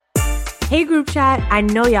Hey group chat, I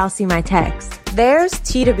know y'all see my text. There's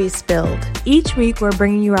tea to be spilled. Each week, we're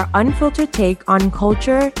bringing you our unfiltered take on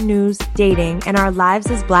culture, news, dating, and our lives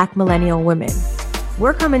as Black millennial women.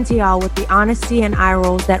 We're coming to y'all with the honesty and eye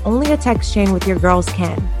rolls that only a text chain with your girls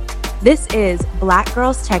can. This is Black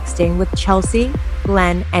Girls Texting with Chelsea,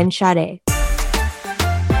 Glenn, and Sade.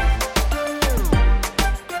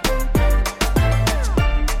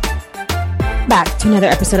 Back to another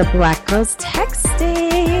episode of Black Girls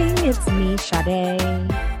Texting. It's me, Sade.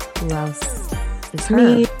 Who else? It's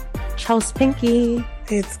me, Chelsea Pinky.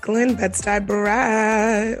 It's Glenn Bed-Stuy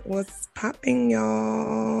Barat. What's popping,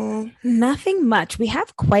 y'all? Nothing much. We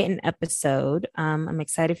have quite an episode. I'm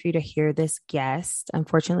excited for you to hear this guest.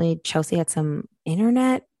 Unfortunately, Chelsea had some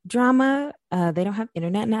internet drama. They don't have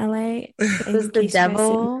internet in LA. It was the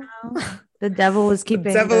devil. The devil was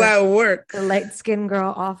keeping at work. The light-skinned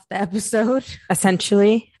girl off the episode.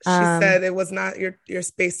 Essentially. She said it was not your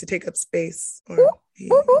space to take up space.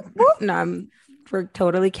 No, we're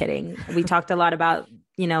totally kidding. We talked a lot about,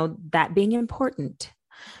 that being important.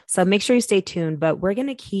 So make sure you stay tuned. But we're going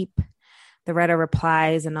to keep the Reddit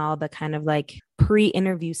replies and all the kind of like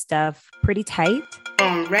pre-interview stuff pretty tight.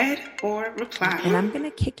 On Red or Reply. And I'm going to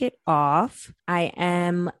kick it off. I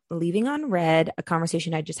am leaving on Red a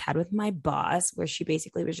conversation I just had with my boss where she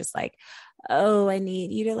basically was just like, oh, I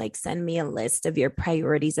need you to like send me a list of your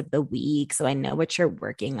priorities of the week so I know what you're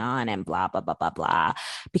working on and blah, blah, blah, blah, blah.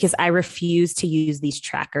 Because I refuse to use these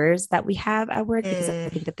trackers that we have at work because I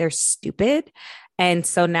think that they're stupid. And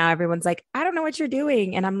so now everyone's like, I don't know what you're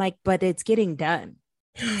doing. And I'm like, but it's getting done.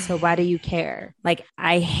 So why do you care? Like,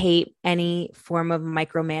 I hate any form of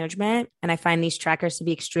micromanagement, and I find these trackers to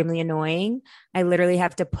be extremely annoying. I literally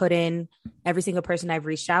have to put in every single person I've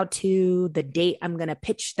reached out to, the date I'm going to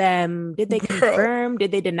pitch them. Did they confirm?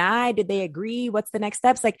 Did they deny? Did they agree? What's the next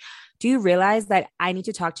steps? Like, do you realize that I need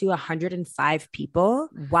to talk to 105 people?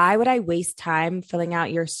 Why would I waste time filling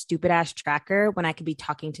out your stupid ass tracker when I could be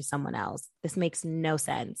talking to someone else? This makes no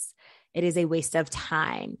sense. It is a waste of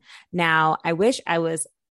time. Now, I wish I was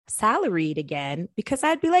salaried again because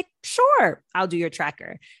I'd be like, sure, I'll do your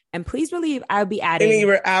tracker. And please believe I would be adding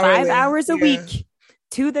 5 hours a week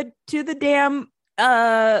to the damn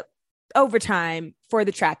overtime for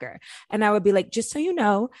the tracker. And I would be like, just so you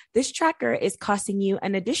know, this tracker is costing you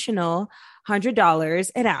an additional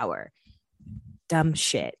 $100 an hour. Dumb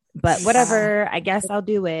shit. But whatever, I guess I'll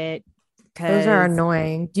do it. Those are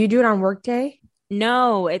annoying. Do you do it on Workday?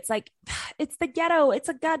 No, it's like, it's the ghetto. It's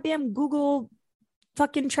a goddamn Google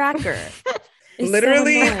fucking tracker.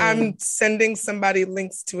 Literally, so I'm sending somebody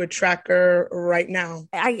links to a tracker right now.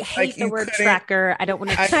 I hate the word tracker. I don't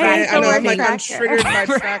want to track. I'm triggered by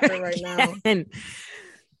tracker right now.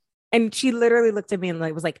 And she literally looked at me and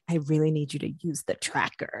was like, I really need you to use the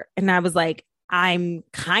tracker. And I was like, I'm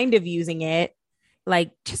kind of using it.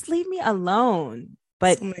 Like, just leave me alone.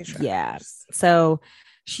 But yeah. So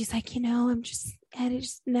she's like, I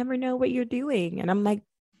just never know what you're doing. And I'm like,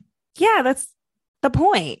 yeah, that's the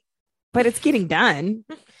point. But it's getting done.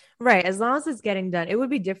 Right. As long as it's getting done. It would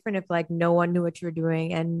be different if like no one knew what you were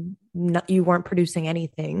doing and you weren't producing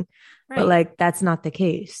anything. Right. But like, that's not the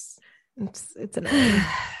case. It's annoying.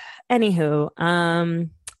 Anywho,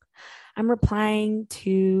 I'm replying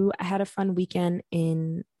to, I had a fun weekend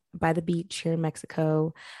by the beach here in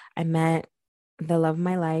Mexico. I met the love of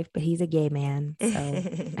my life, but he's a gay man. So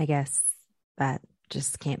I guess that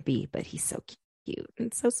just can't be, but he's so cute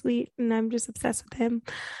and so sweet. And I'm just obsessed with him.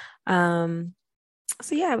 So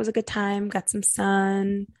yeah, it was a good time. Got some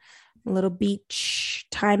sun, a little beach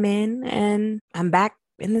time in, and I'm back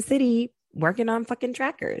in the city working on fucking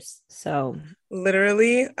trackers. So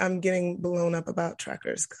literally, I'm getting blown up about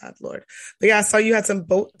trackers. God Lord. But yeah, I saw you had some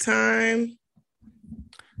boat time.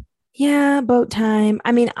 Yeah, boat time.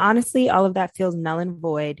 I mean, honestly, all of that feels null and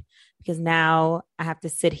void because now I have to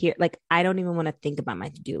sit here. Like, I don't even want to think about my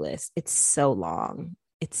to-do list. It's so long.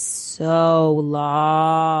 And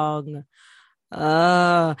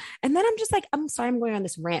then I'm just like, I'm sorry I'm going on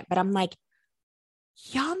this rant, but I'm like,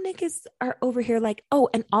 y'all niggas are over here like, oh,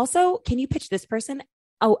 and also, can you pitch this person?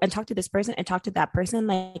 Oh, and talk to this person and talk to that person.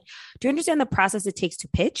 Like, do you understand the process it takes to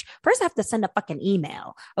pitch? First, I have to send a fucking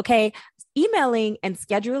email. Okay. Emailing and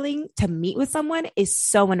scheduling to meet with someone is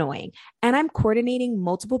so annoying. And I'm coordinating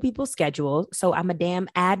multiple people's schedules. So I'm a damn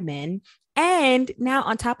admin. And now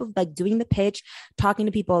on top of like doing the pitch, talking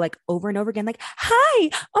to people like over and over again, like, hi,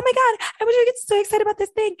 oh my God, I wish I get so excited about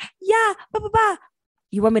this thing. Yeah, blah, blah, blah.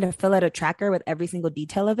 You want me to fill out a tracker with every single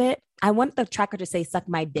detail of it? I want the tracker to say, suck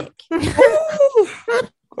my dick.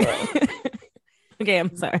 Okay,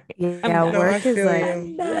 I'm sorry. Yeah, work is like,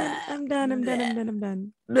 I'm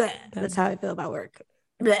done. that's how I feel about work.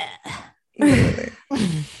 Literally.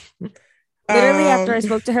 Literally, after I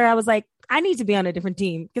spoke to her, I was like, I need to be on a different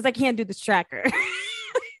team because I can't do this tracker.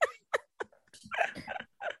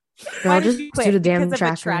 Girl, just do the damn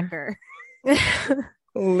tracker.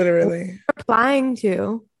 Literally. Applying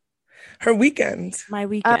to her weekend. My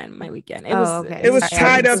weekend. It okay. It was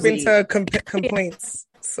tied up into complaints,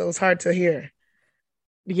 so it's hard to hear.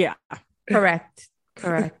 Yeah. Correct.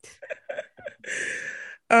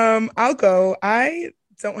 I'll go. I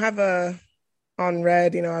don't have a on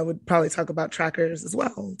red. I would probably talk about trackers as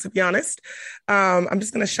well, to be honest. I'm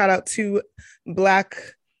just going to shout out two Black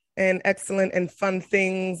and excellent and fun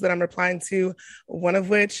things that I'm replying to. One of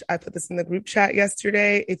which, I put this in the group chat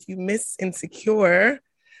yesterday. If you miss Insecure,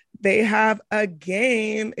 they have a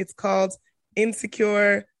game. It's called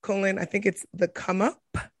Insecure, I think it's The Come Up.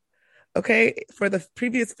 Okay. For the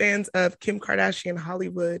previous fans of Kim Kardashian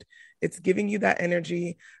Hollywood, it's giving you that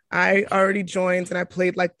energy. I already joined and I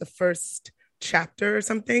played like the first chapter or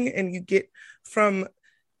something, and you get from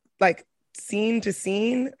like scene to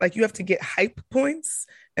scene, like you have to get hype points,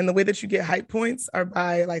 and the way that you get hype points are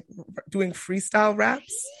by like doing freestyle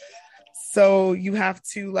raps. So you have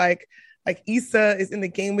to like Issa is in the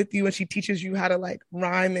game with you and she teaches you how to like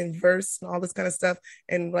rhyme and verse and all this kind of stuff,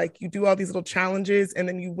 and like you do all these little challenges and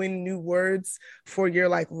then you win new words for your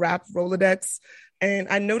like rap Rolodex. And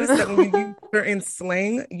I noticed that when you use certain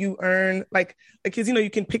slang, you earn because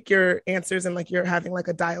you can pick your answers and like you're having like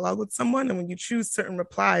a dialogue with someone, and when you choose certain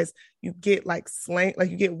replies, you get like slang,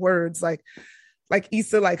 like you get words like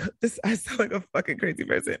Issa, like this. I sound like a fucking crazy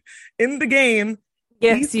person in the game.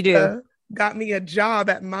 Yes, Issa you do. Got me a job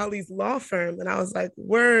at Molly's law firm, and I was like,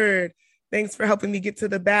 "Word, thanks for helping me get to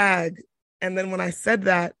the bag." And then when I said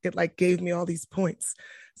that, it like gave me all these points.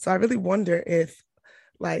 So I really wonder if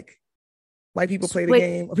like white people play the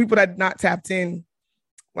game, or people that not tapped in,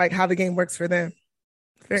 like how the game works for them.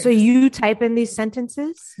 So you type in these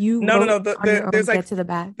sentences? No. There's like get to the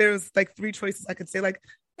bag. There's like three choices I could say, like,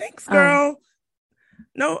 thanks, girl.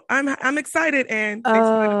 No, I'm excited, and thanks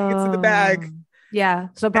for letting me get to the bag. Yeah.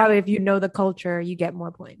 So probably if you know the culture, you get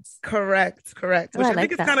more points. Correct. Which I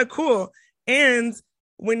think is kind of cool. And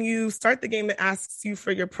when you start the game, it asks you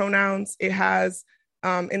for your pronouns. It has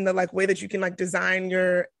in the like way that you can like design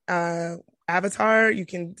your avatar, you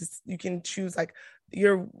can choose like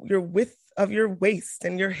your width of your waist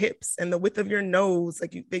and your hips and the width of your nose.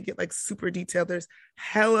 Like they get like super detailed. There's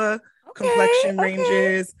hella complexion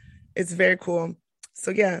ranges. It's very cool.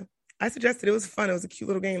 So yeah, I suggested it was fun. It was a cute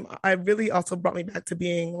little game. I really also brought me back to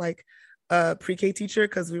being like a pre-K teacher,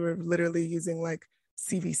 because we were literally using like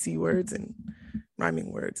CVC words and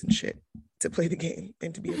rhyming words and shit to play the game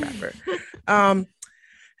and to be a rapper. And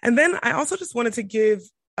then I also just wanted to give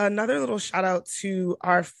another little shout out to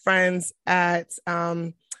our friends at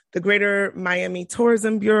the Greater Miami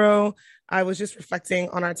Tourism Bureau. I was just reflecting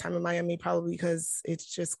on our time in Miami, probably because it's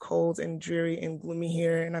just cold and dreary and gloomy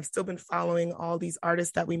here. And I've still been following all these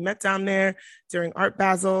artists that we met down there during Art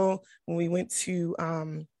Basel, when we went to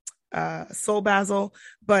Soul Basel.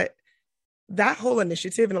 But that whole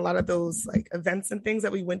initiative and a lot of those like events and things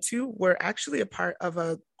that we went to were actually a part of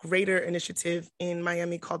a greater initiative in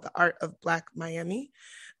Miami called the Art of Black Miami.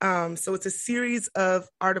 So it's a series of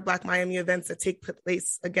Art of Black Miami events that take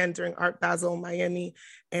place again during Art Basel, Miami,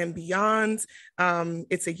 and beyond.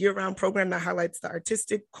 It's a year-round program that highlights the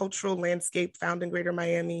artistic, cultural landscape found in Greater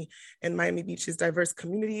Miami and Miami Beach's diverse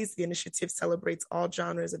communities. The initiative celebrates all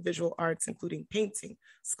genres of visual arts, including painting,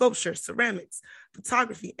 sculpture, ceramics,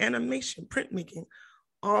 photography, animation, printmaking,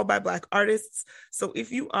 all by Black artists. So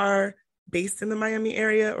if you are based in the Miami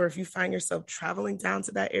area, or if you find yourself traveling down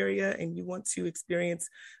to that area and you want to experience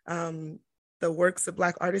the works of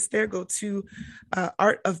Black artists there, go to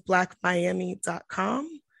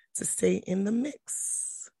artofblackmiami.com to stay in the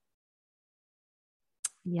mix.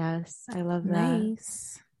 Yes, I love that.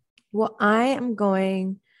 Nice. Well, I am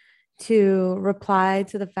going to reply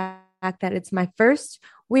to the fact that it's my first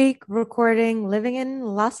week recording, living in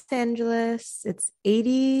Los Angeles. It's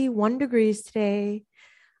 81 degrees today.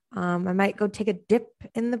 I might go take a dip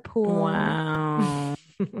in the pool. Wow.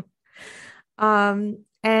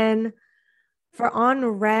 And for on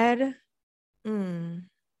red,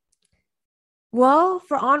 well,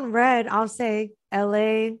 for on red, I'll say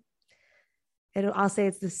LA. I'll say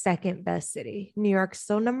it's the second best city. New York's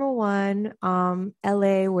still number one.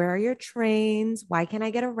 LA, where are your trains? Why can't I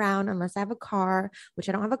get around unless I have a car? Which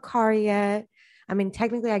I don't have a car yet. I mean,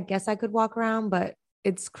 technically, I guess I could walk around, but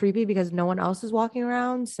it's creepy because no one else is walking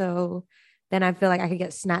around. So then I feel like I could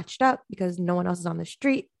get snatched up because no one else is on the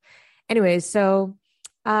street. Anyways, so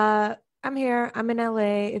I'm here. I'm in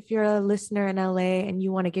LA. If you're a listener in LA and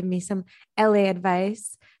you want to give me some LA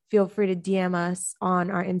advice, feel free to DM us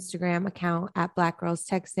on our Instagram account at Black Girls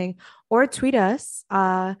Texting or tweet us.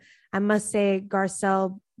 I must say,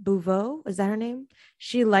 Garcelle Bouveau, is that her name?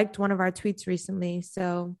 She liked one of our tweets recently.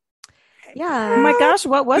 So, yeah. Oh my gosh,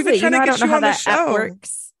 what was it? I don't know how that app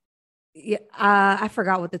works. Yeah, I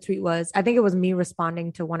forgot what the tweet was. I think it was me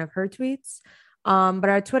responding to one of her tweets. But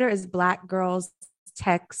our Twitter is Black Girls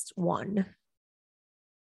Text 1.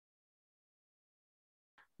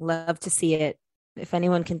 Love to see it. If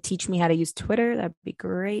anyone can teach me how to use Twitter, that'd be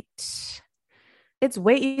great. It's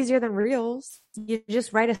way easier than Reels. You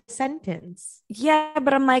just write a sentence. Yeah,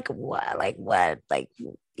 but I'm like, what? Like,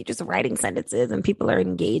 you're just writing sentences and people are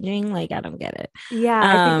engaging. Like, I don't get it. Yeah,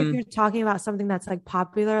 I think if you're talking about something that's like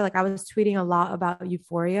popular, like I was tweeting a lot about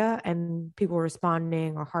Euphoria and people were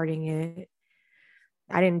responding or hearting it.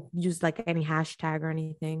 I didn't use like any hashtag or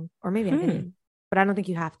anything, or maybe I didn't, but I don't think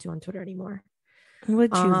you have to on Twitter anymore.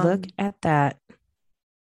 Would you look at that?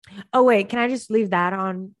 Oh, wait, can I just leave that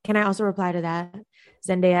on? Can I also reply to that?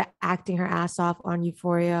 Zendaya acting her ass off on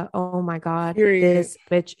Euphoria. Oh my God, this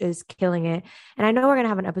bitch is killing it. And I know we're going to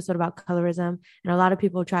have an episode about colorism, and a lot of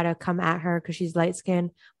people try to come at her because she's light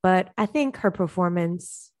skinned, but I think her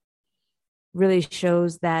performance really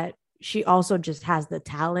shows that she also just has the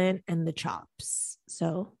talent and the chops.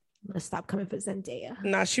 So let's stop coming for Zendaya.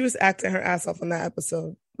 Nah, she was acting her ass off on that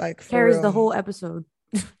episode. Like, carries the whole episode.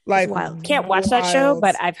 Like, wild. Can't watch that show,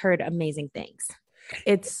 but I've heard amazing things.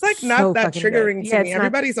 It's like not so that triggering to me.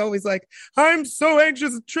 Everybody's always like, I'm so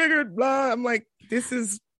anxious and triggered, blah. I'm like,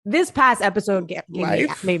 this past episode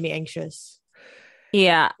made me anxious.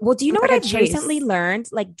 Yeah. Well, do you know what I've recently learned?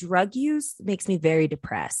 Like, drug use makes me very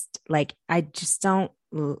depressed. Like, I just don't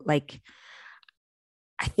like,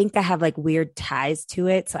 I think I have like weird ties to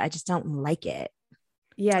it. So I just don't like it.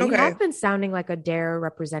 Yeah. Okay. You have been sounding like a DARE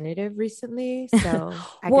representative recently. So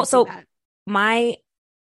I can see that.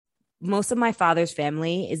 Most of my father's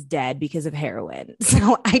family is dead because of heroin.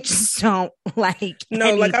 So I just don't like.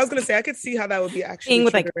 No, like I was going to say, I could see how that would be actually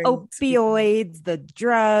with like opioids, the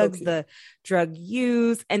drugs, the drug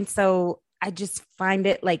use. And so I just find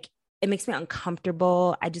it like, it makes me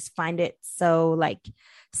uncomfortable. I just find it so like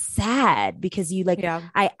sad because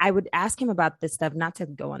I would ask him about this stuff, not to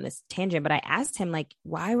go on this tangent, but I asked him like,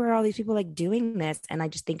 why were all these people like doing this? And I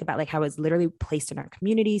just think about like how it's literally placed in our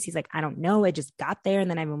communities. He's like, I don't know. It just got there and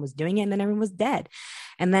then everyone was doing it and then everyone was dead.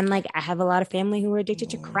 And then like, I have a lot of family who are addicted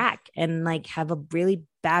to crack and like have a really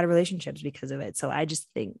bad relationships because of it. So I just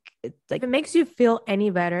think it's like, if it makes you feel any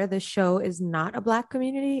better, the show is not a Black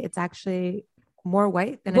community. It's actually more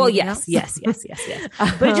white than yes.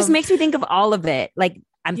 But it just makes me think of all of it. Like,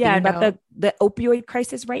 I'm thinking about the opioid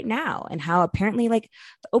crisis right now and how apparently like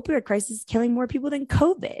the opioid crisis is killing more people than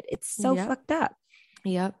COVID. It's so fucked up.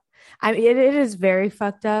 Yep. It is very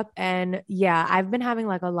fucked up. And yeah, I've been having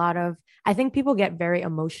like I think people get very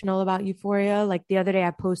emotional about Euphoria. Like the other day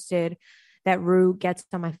I posted that Rue gets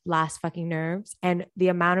on my last fucking nerves, and the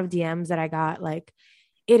amount of DMs that I got, like,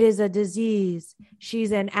 it is a disease.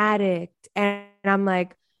 She's an addict. And I'm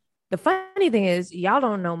like, the funny thing is, y'all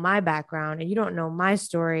don't know my background and you don't know my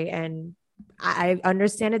story. And I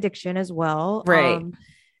understand addiction as well. Right.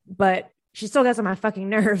 But she still gets on my fucking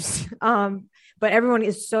nerves. But everyone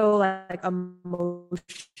is so like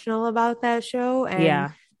emotional about that show.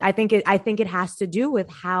 And I think it has to do with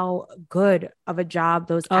how good of a job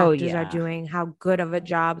those actors are doing, how good of a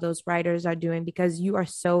job those writers are doing, because you are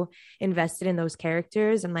so invested in those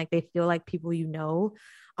characters and like they feel like people you know.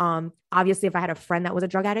 Obviously, if I had a friend that was a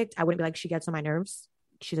drug addict, I wouldn't be like, she gets on my nerves.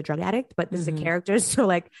 She's a drug addict, but this is a character. So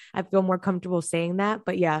like, I feel more comfortable saying that.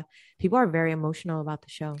 But yeah, people are very emotional about the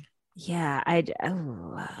show. Yeah,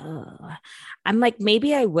 I'm like,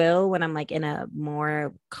 maybe I will when I'm like in a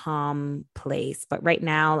more calm place. But right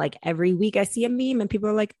now, like every week I see a meme and people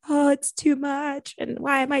are like, oh, it's too much. And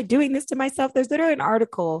why am I doing this to myself? There's literally an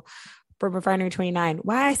article from Refinery 29,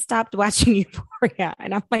 why I stopped watching Euphoria.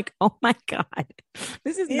 And I'm like, oh my God,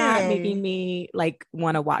 this is not making me like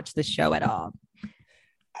want to watch the show at all.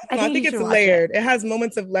 I think it's layered. It has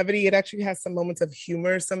moments of levity. It actually has some moments of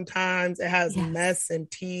humor sometimes. It has mess and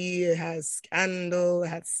tea. It has scandal. It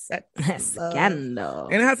has sex. Scandal.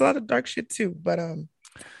 And it has a lot of dark shit too. But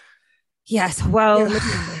yes, well,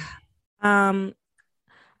 I'll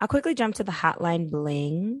quickly jump to the Hotline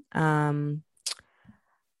Bling.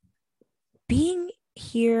 Being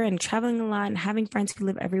here and traveling a lot and having friends who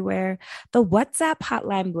live everywhere, the WhatsApp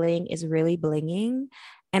Hotline Bling is really blinging.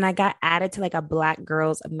 And I got added to like a Black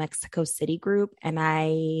Girls of Mexico City group, and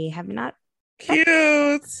I have not cute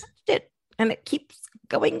it, and it keeps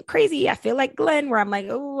going crazy. I feel like Glenn, where I'm like,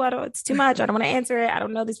 oh, it's too much. I don't want to answer it. I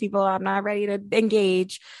don't know these people. I'm not ready to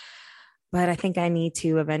engage. but I think I need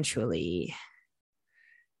to eventually.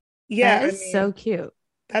 Yeah, that is so cute.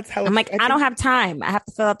 That's how I'm like, I don't have time. I have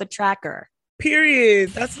to fill out the tracker.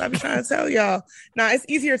 Period. That's what I've been trying to tell y'all. Now, it's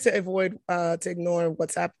easier to avoid, to ignore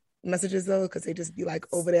WhatsApp messages though, because they just be like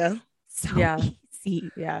over there. So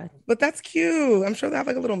easy. Yeah. But that's cute. I'm sure they have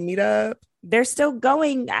like a little meetup. They're still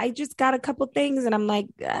going. I just got a couple things and I'm like,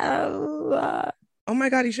 oh my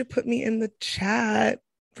God, you should put me in the chat.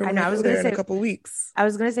 I know. I was going to say in a couple weeks. I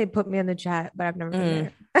was going to say put me in the chat, but I've never been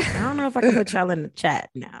there. I don't know if I can put y'all in the chat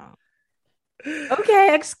now.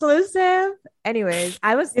 Okay, exclusive. Anyways,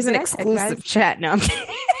 it's an exclusive chat now.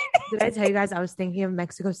 Did I tell you guys I was thinking of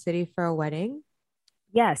Mexico City for a wedding?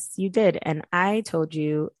 Yes, you did. And I told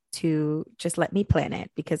you to just let me plan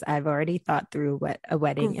it because I've already thought through what a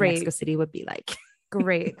wedding in Mexico City would be like.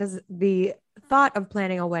 Great. Because the thought of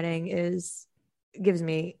planning a wedding gives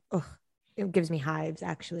me hives,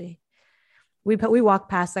 actually. We walked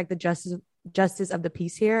past like the Justice of the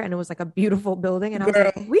Peace here, and it was like a beautiful building, and I was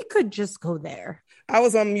like, we could just go there. I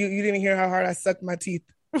was on mute. You didn't hear how hard I sucked my teeth.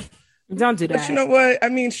 Don't do that. But you know what? I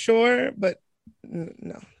mean, sure, but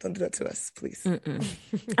no, don't do that to us, please.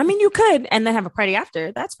 I mean, you could, and then have a party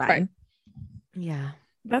after. That's fine. Right. Yeah,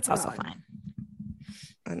 that's also fine.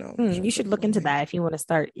 I know. You should look into that if you want to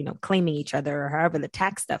start, claiming each other or however the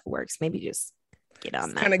tax stuff works. Maybe just get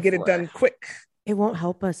on that. Kind of get it done quick. It won't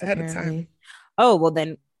help us ahead apparently. of time. Oh, well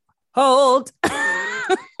then hold.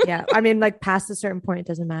 Yeah, I mean, like past a certain point, it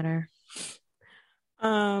doesn't matter.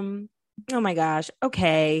 Oh my gosh.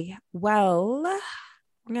 Okay. Well,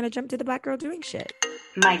 I'm gonna jump to the Black girl doing shit.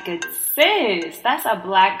 My good sis, that's a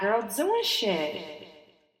Black girl doing shit.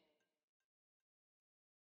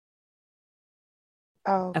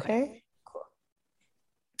 Okay. Cool.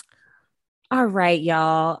 All right,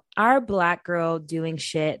 y'all. Our Black girl doing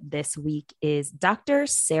shit this week is Dr.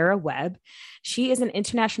 Sarah Webb. She is an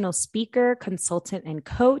international speaker, consultant, and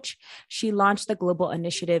coach. She launched the global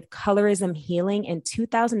initiative Colorism Healing in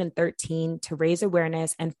 2013 to raise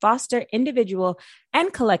awareness and foster individual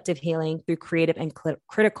and collective healing through creative and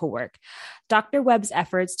critical work. Dr. Webb's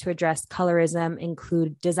efforts to address colorism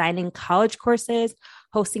include designing college courses,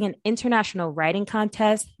 hosting an international writing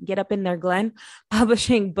contest, get up in there, Glenn,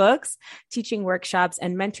 publishing books, teaching workshops,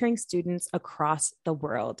 and mentoring students across the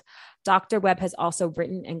world. Dr. Webb has also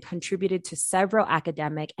written and contributed to several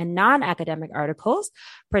academic and non-academic articles,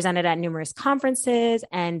 presented at numerous conferences,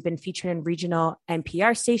 and been featured in regional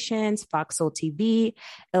NPR stations, Fox Soul TV,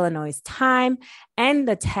 Illinois Time, and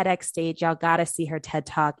the TEDx stage. Y'all gotta see her TED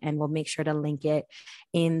Talk, and we'll make sure to link it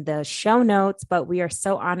in the show notes. But we are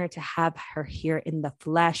so honored to have her here in the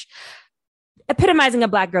flesh, epitomizing a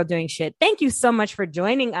Black girl doing shit. Thank you so much for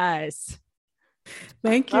joining us.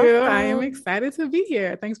 Thank you. I am excited to be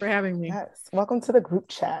here. Thanks for having me. Yes. Welcome to the group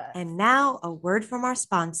chat. And now a word from our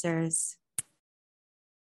sponsors.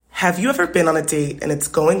 Have you ever been on a date and it's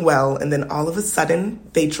going well and then all of a sudden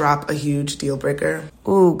they drop a huge deal breaker?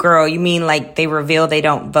 Ooh, girl, you mean like they reveal they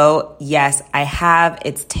don't vote? Yes, I have.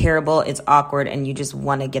 It's terrible. It's awkward. And you just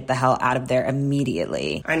want to get the hell out of there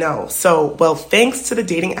immediately. I know. So, well, thanks to the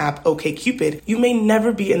dating app OkCupid, you may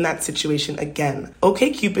never be in that situation again.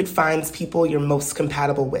 OkCupid finds people you're most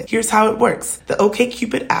compatible with. Here's how it works. The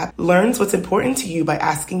OkCupid app learns what's important to you by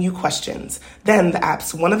asking you questions. Then the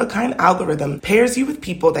app's one-of-a-kind algorithm pairs you with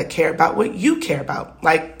people that care about what you care about,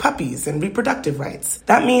 like puppies and reproductive rights.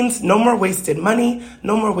 That means no more wasted money,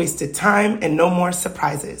 no more wasted time, and no more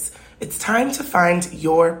surprises. It's time to find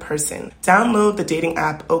your person. Download the dating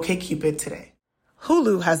app OkCupid today.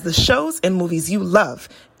 Hulu has the shows and movies you love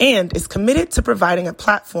and is committed to providing a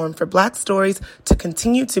platform for Black stories to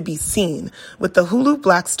continue to be seen with the Hulu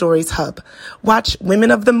Black Stories Hub. Watch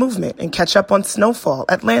Women of the Movement and catch up on Snowfall,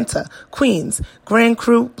 Atlanta, Queens, Grand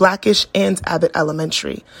Crew, Blackish, and Abbott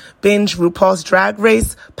Elementary. Binge RuPaul's Drag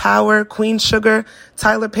Race, Power, Queen Sugar,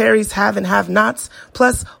 Tyler Perry's Have and Have Nots,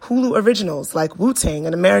 plus Hulu originals like Wu-Tang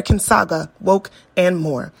and American Saga, Woke, and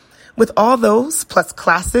more. With all those, plus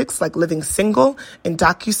classics like Living Single and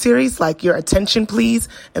docuseries like Your Attention Please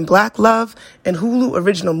and Black Love, and Hulu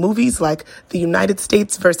original movies like The United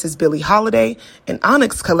States versus Billie Holiday and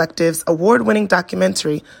Onyx Collective's award-winning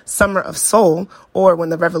documentary Summer of Soul, or When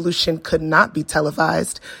the Revolution Could Not Be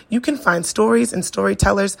Televised, you can find stories and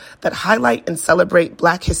storytellers that highlight and celebrate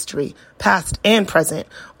Black history, past and present,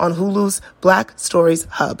 on Hulu's Black Stories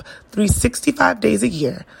Hub, 365 days a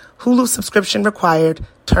year. Hulu subscription required.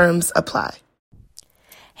 Terms apply.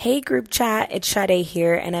 Hey group chat, it's Sade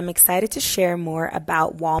here, and I'm excited to share more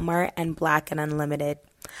about Walmart and Black and Unlimited.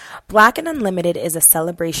 Black and Unlimited is a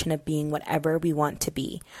celebration of being whatever we want to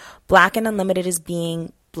be. Black and Unlimited is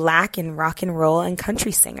being Black in rock and roll and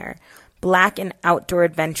country singer. Black and outdoor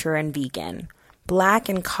adventurer and vegan, Black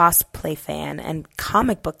and cosplay fan and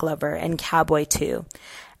comic book lover and cowboy too.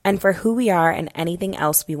 And for who we are and anything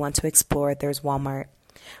else we want to explore, there's Walmart.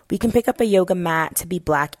 We can pick up a yoga mat to be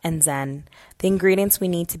Black and zen, the ingredients we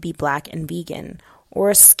need to be Black and vegan, or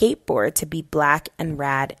a skateboard to be Black and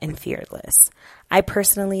rad and fearless. I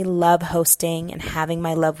personally love hosting and having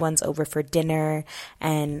my loved ones over for dinner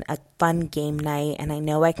and a fun game night, and I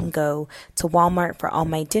know I can go to Walmart for all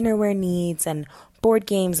my dinnerware needs and board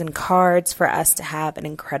games and cards for us to have an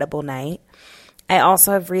incredible night. I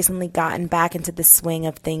also have recently gotten back into the swing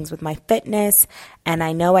of things with my fitness, and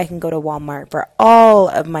I know I can go to Walmart for all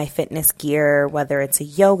of my fitness gear, whether it's a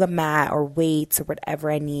yoga mat or weights or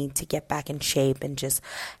whatever I need to get back in shape and just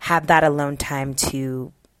have that alone time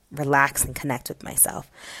to relax and connect with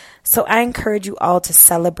myself. So I encourage you all to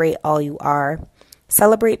celebrate all you are.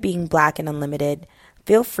 Celebrate being Black and unlimited.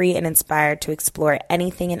 Feel free and inspired to explore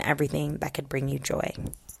anything and everything that could bring you joy.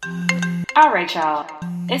 All right, y'all.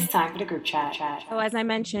 It's time for the group chat. So as I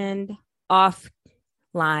mentioned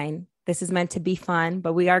offline, this is meant to be fun,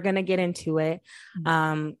 but we are going to get into it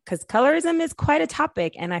because colorism is quite a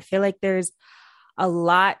topic. And I feel like there's a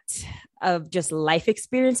lot of just life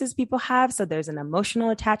experiences people have. So there's an emotional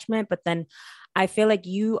attachment, but then I feel like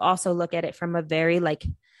you also look at it from a very like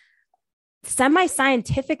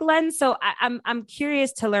semi-scientific lens. So I'm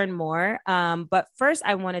curious to learn more. But first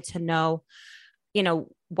I wanted to know,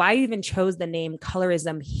 why you even chose the name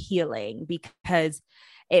Colorism Healing, because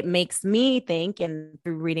it makes me think, and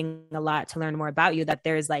through reading a lot to learn more about you, that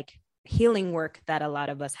there's like healing work that a lot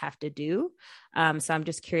of us have to do. So I'm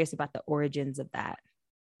just curious about the origins of that.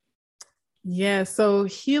 Yeah. So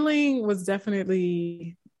healing was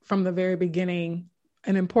definitely from the very beginning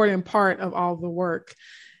an important part of all the work.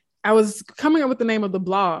 I was coming up with the name of the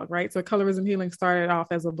blog, right? So Colorism Healing started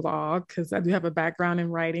off as a blog because I do have a background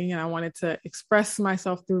in writing and I wanted to express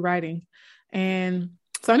myself through writing. And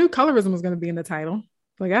so I knew colorism was going to be in the title.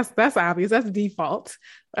 Like that's obvious. That's default.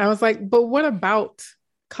 I was like, but what about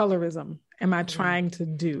colorism am I trying to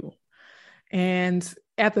do? And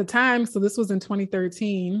at the time, so this was in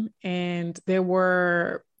 2013, and there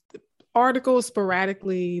were articles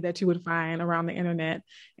sporadically that you would find around the internet.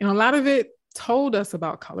 And a lot of it told us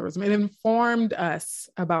about colorism. It informed us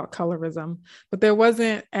about colorism, but there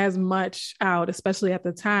wasn't as much out, especially at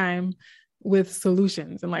the time, with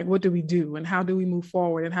solutions and like, what do we do and how do we move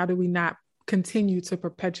forward and how do we not continue to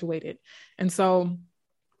perpetuate it? And so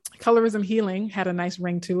Colorism Healing had a nice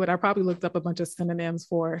ring to it. I probably looked up a bunch of synonyms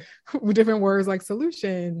for different words like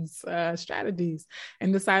solutions, strategies,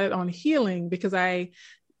 and decided on healing because I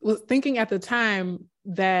was thinking at the time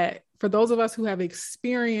that for those of us who have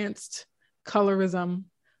experienced colorism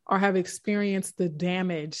or have experienced the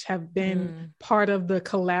damage, have been part of the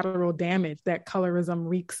collateral damage that colorism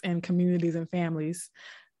wreaks in communities and families,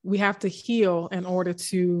 we have to heal in order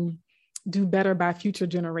to do better by future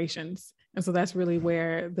generations. And so that's really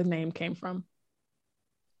where the name came from.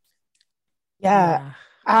 Yeah.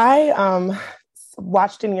 I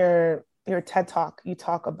watched in your TED Talk, you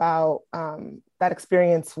talk about that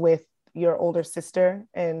experience with your older sister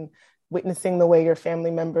and witnessing the way your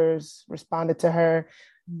family members responded to her.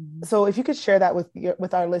 So if you could share that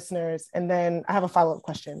with our listeners, and then I have a follow-up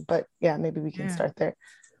question, but yeah, maybe we can start there.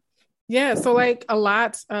 Yeah. So like a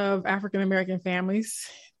lot of African-American families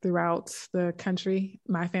throughout the country,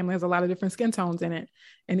 my family has a lot of different skin tones in it.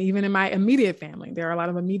 And even in my immediate family, there are a lot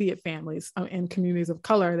of immediate families in communities of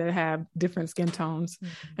color that have different skin tones.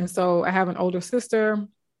 And so I have an older sister.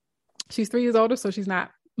 She's 3 years older, so she's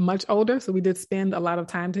not much older. So we did spend a lot of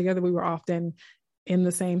time together. We were often in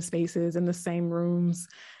the same spaces, in the same rooms,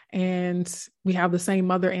 and we have the same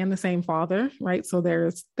mother and the same father, right? So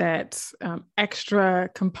there's that extra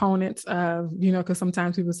component of, because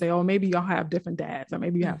sometimes people say, oh, maybe y'all have different dads, or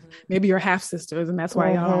maybe you're half sisters, and that's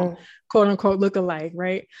why y'all quote unquote look alike,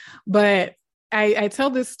 right? But I tell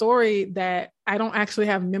this story that I don't actually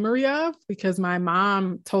have memory of because my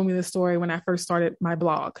mom told me this story when I first started my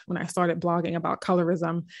blog. When I started blogging about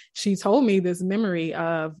colorism, she told me this memory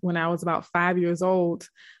of when I was about 5 years old.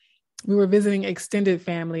 We were visiting extended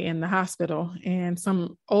family in the hospital, and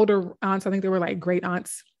some older aunts, I think they were like great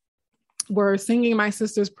aunts, were singing my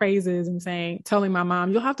sister's praises and telling my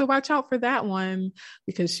mom, you'll have to watch out for that one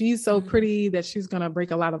because she's so pretty that she's going to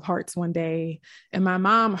break a lot of hearts one day. And my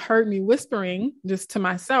mom heard me whispering just to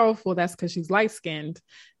myself, well, that's because she's light skinned.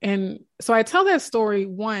 And so I tell that story,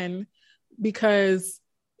 one, because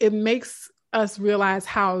it makes us realize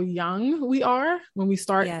how young we are when we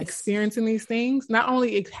start experiencing these things, not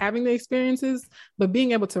only having the experiences, but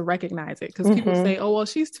being able to recognize it. Because people say, oh, well,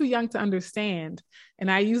 she's too young to understand.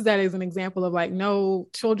 And I use that as an example of like, no,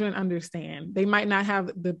 children understand. They might not have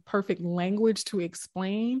the perfect language to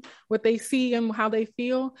explain what they see and how they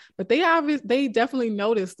feel, but they definitely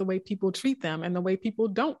notice the way people treat them and the way people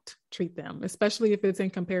don't treat them, especially if it's in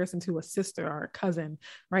comparison to a sister or a cousin,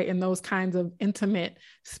 right? In those kinds of intimate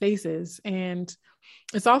spaces. And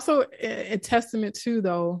it's also a testament too,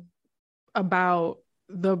 though, about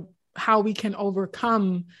how we can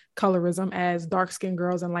overcome colorism as dark-skinned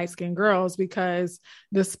girls and light-skinned girls, because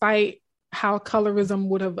despite how colorism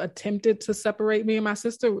would have attempted to separate me and my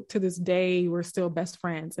sister, to this day, we're still best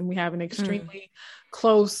friends and we have an extremely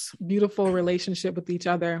close, beautiful relationship with each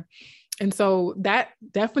other. And so that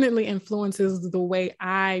definitely influences the way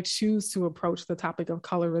I choose to approach the topic of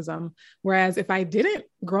colorism. Whereas if I didn't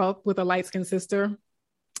grow up with a light-skinned sister,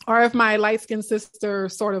 or if my light-skinned sister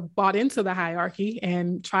sort of bought into the hierarchy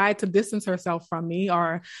and tried to distance herself from me,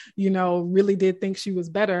 or, really did think she was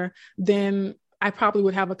better, then I probably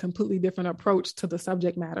would have a completely different approach to the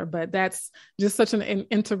subject matter. But that's just such an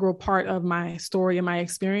integral part of my story and my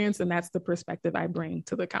experience. And that's the perspective I bring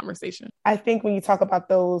to the conversation. I think when you talk about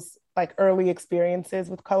those like early experiences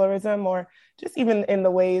with colorism, or just even in the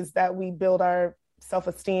ways that we build our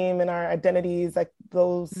self-esteem and our identities, like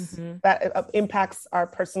those that impacts our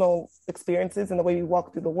personal experiences and the way we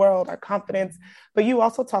walk through the world, our confidence. But you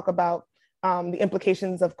also talk about the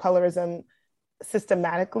implications of colorism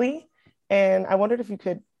systematically. And I wondered if you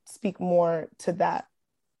could speak more to that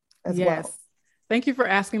as well. Thank you for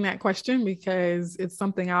asking that question, because it's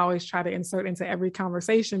something I always try to insert into every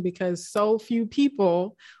conversation, because so few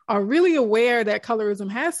people are really aware that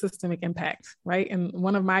colorism has systemic impact, right? And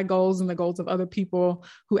one of my goals and the goals of other people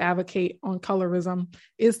who advocate on colorism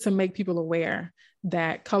is to make people aware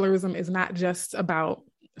that colorism is not just about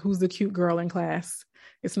who's the cute girl in class.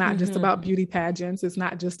 It's not just about beauty pageants. It's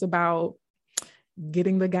not just about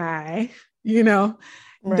getting the guy,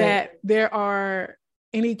 that there are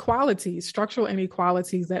inequalities, structural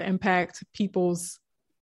inequalities that impact people's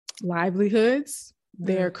livelihoods,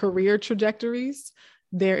 their career trajectories,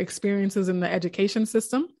 their experiences in the education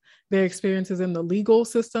system, their experiences in the legal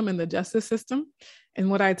system and the justice system. And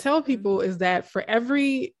what I tell people is that for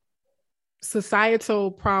every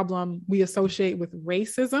societal problem we associate with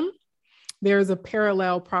racism, there is a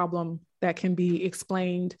parallel problem that can be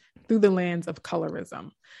explained through the lens of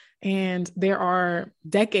colorism. And there are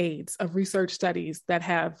decades of research studies that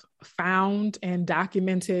have found and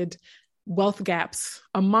documented wealth gaps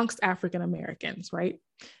amongst African Americans, right?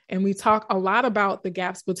 And we talk a lot about the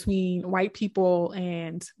gaps between white people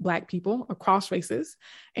and Black people across races.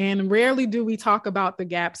 And rarely do we talk about the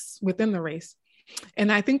gaps within the race.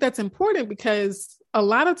 And I think that's important because a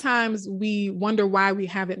lot of times we wonder why we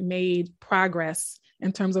haven't made progress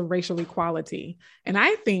in terms of racial equality. And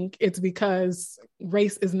I think it's because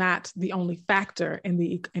race is not the only factor in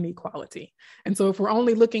the inequality. And so if we're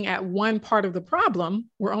only looking at one part of the problem,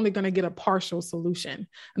 we're only going to get a partial solution.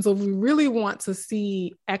 And so if we really want to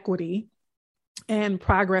see equity and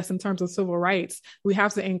progress in terms of civil rights, we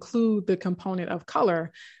have to include the component of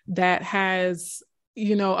color that has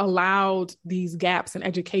allowed these gaps in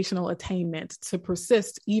educational attainment to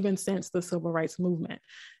persist even since the civil rights movement.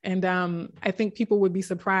 And I think people would be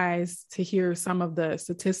surprised to hear some of the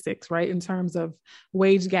statistics, right, in terms of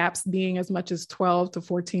wage gaps being as much as 12 to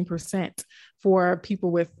 14% for people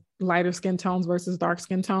with lighter skin tones versus dark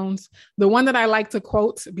skin tones. The one that I like to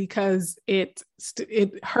quote because it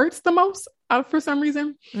hurts the most for some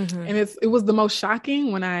reason. And it was the most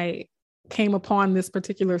shocking when I came upon this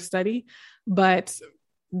particular study, but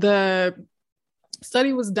the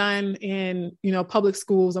study was done in, public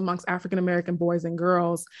schools amongst African-American boys and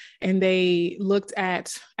girls. And they looked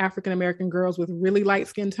at African-American girls with really light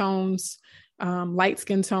skin tones, light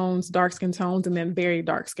skin tones, dark skin tones, and then very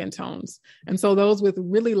dark skin tones. And so those with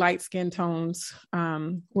really light skin tones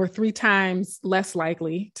were 3 times less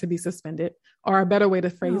likely to be suspended. Or a better way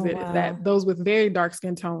to phrase it is that those with very dark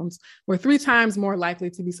skin tones were 3 times more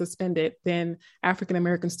likely to be suspended than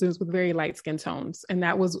African-American students with very light skin tones. And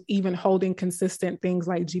that was even holding consistent things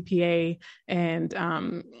like GPA and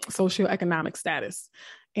socioeconomic status.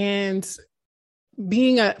 And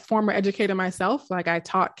being a former educator myself, like I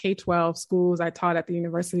taught K-12 schools, I taught at the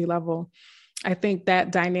university level, I think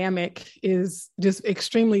that dynamic is just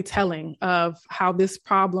extremely telling of how this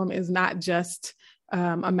problem is not just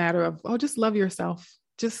a matter of, just love yourself.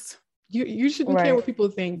 Just, you shouldn't care what people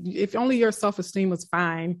think. If only your self-esteem was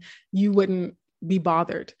fine, you wouldn't be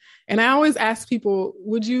bothered. And I always ask people,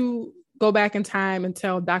 would you go back in time and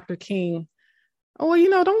tell Dr. King,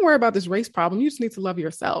 don't worry about this race problem. You just need to love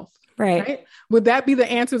yourself. Right? Would that be the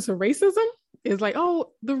answer to racism? is like,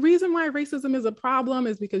 oh, the reason why racism is a problem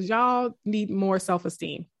is because y'all need more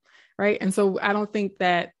self-esteem, right? And so I don't think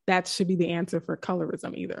that should be the answer for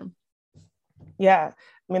colorism either. Yeah,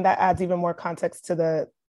 I mean, that adds even more context to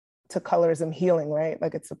colorism healing, right?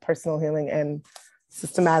 Like it's a personal healing and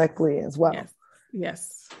systematically as well.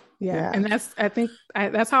 Yes. Yeah. And I think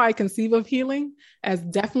that's how I conceive of healing, as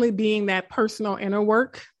definitely being that personal inner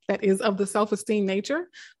work that is of the self-esteem nature,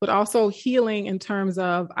 but also healing in terms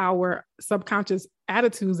of our subconscious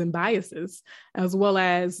attitudes and biases, as well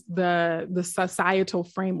as the societal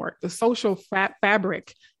framework. The social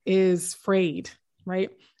fabric is frayed,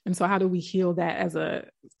 right? And so how do we heal that as a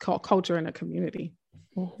culture and a community?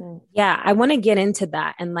 Mm-hmm. Yeah, I want to get into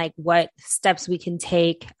that and like what steps we can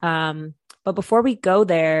take. But before we go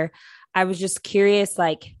there, I was just curious,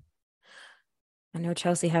 like, I know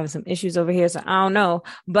Chelsea having some issues over here, so I don't know,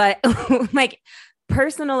 but like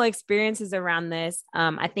personal experiences around this.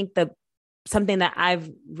 I think something that I've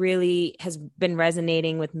really has been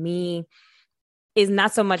resonating with me is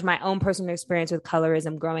not so much my own personal experience with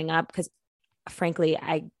colorism growing up, because frankly,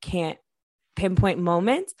 I can't pinpoint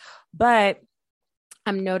moments, but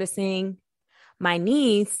I'm noticing my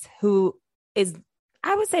niece, who is,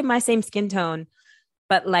 I would say, my same skin tone,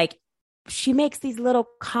 but like she makes these little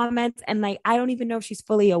comments and like I don't even know if she's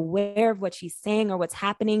fully aware of what she's saying or what's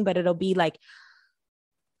happening, but it'll be like,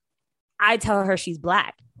 I tell her she's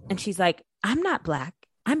Black and she's like, I'm not Black,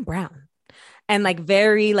 I'm brown. And like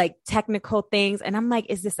very like technical things. And I'm like,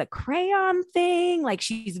 is this a crayon thing? Like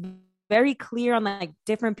she's very clear on like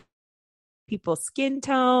different people's skin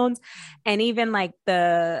tones, and even like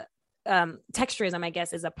the texturism, I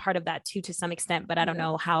guess, is a part of that too, to some extent, but I don't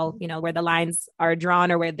know how, where the lines are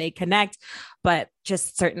drawn or where they connect, but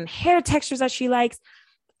just certain hair textures that she likes.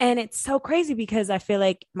 And it's so crazy because I feel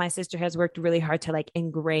like my sister has worked really hard to like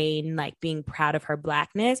ingrain like being proud of her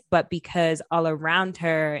Blackness, but because all around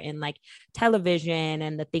her in like television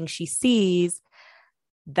and the things she sees,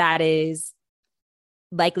 that is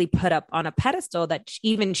likely put up on a pedestal that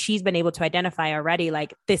even she's been able to identify already.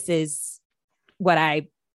 Like, this is what I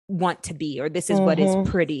want to be, or this is what is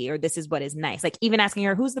pretty, or this is what is nice. Like even asking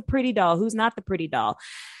her, who's the pretty doll? Who's not the pretty doll?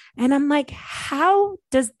 And I'm like, how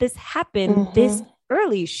does this happen this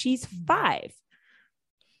early? She's 5.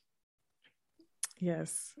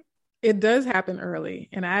 Yes, it does happen early.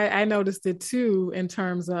 And I noticed it too, in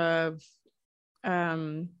terms of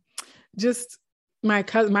just my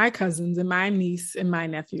cousins and my niece and my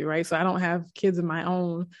nephew, right? So I don't have kids of my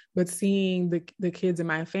own, but seeing the kids in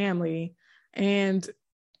my family. And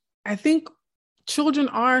I think children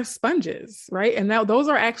are sponges, right? And those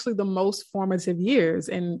are actually the most formative years.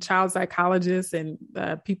 And child psychologists and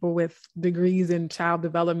people with degrees in child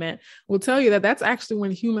development will tell you that that's actually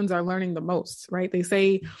when humans are learning the most, right? They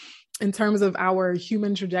say in terms of our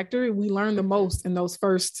human trajectory, we learn the most in those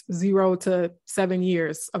first 0 to 7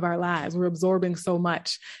 years of our lives. We're absorbing so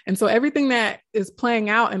much. And so everything that is playing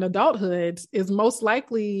out in adulthood is most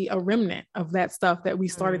likely a remnant of that stuff that we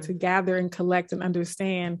started to gather and collect and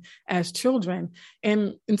understand as children.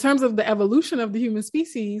 And in terms of the evolution of the human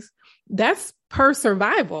species, that's per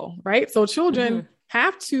survival, right? So children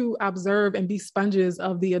have to observe and be sponges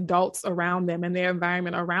of the adults around them and their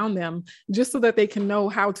environment around them, just so that they can know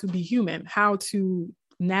how to be human, how to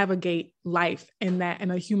navigate life in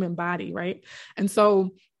a human body, right? And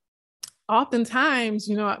so oftentimes,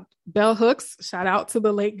 Bell Hooks, shout out to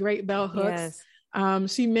the late great Bell Hooks.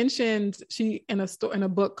 Yes. She mentioned in a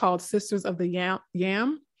book called Sisters of the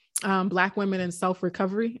Yam, Black Women in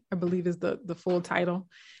Self-Recovery, I believe is the full title.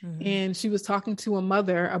 And she was talking to a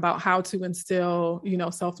mother about how to instill,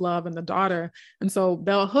 self-love in the daughter. And so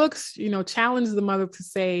Bell Hooks, challenged the mother to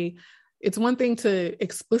say, it's one thing to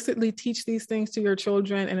explicitly teach these things to your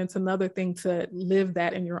children, and it's another thing to live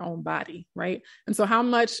that in your own body, right? And so how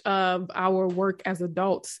much of our work as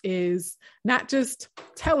adults is not just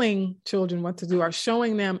telling children what to do or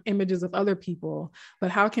showing them images of other people,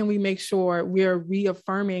 but how can we make sure we're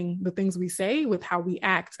reaffirming the things we say with how we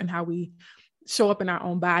act and how we show up in our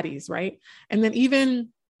own bodies, right? And then even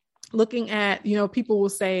looking at, people will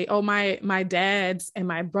say, oh, my dads and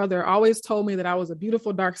my brother always told me that I was a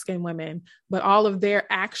beautiful dark-skinned woman, but all of their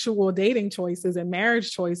actual dating choices and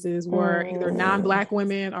marriage choices were either non-Black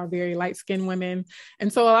women or very light-skinned women.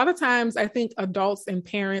 And so a lot of times I think adults and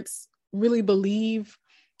parents really believe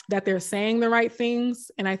that they're saying the right things.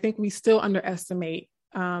 And I think we still underestimate,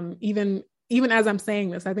 even as I'm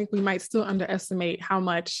saying this, I think we might still underestimate how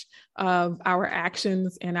much of our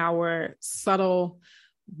actions and our subtle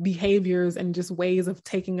behaviors and just ways of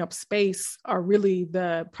taking up space are really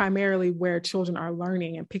primarily where children are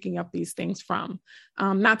learning and picking up these things from.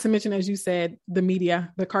 Not to mention, as you said, the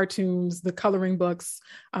media, the cartoons, the coloring books,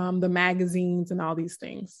 the magazines, and all these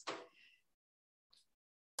things.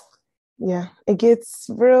 Yeah, it gets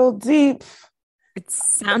real deep.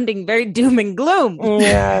 It's sounding very doom and gloom.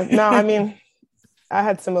 Yeah, no, I mean, I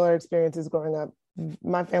had similar experiences growing up.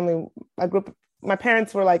 My family, my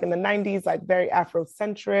parents were like in the 90s, like very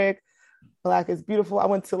Afrocentric. Black is beautiful. I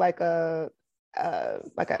went to like an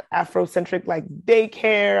Afrocentric like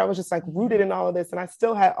daycare. I was just like rooted in all of this. And I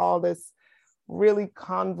still had all this really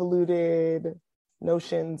convoluted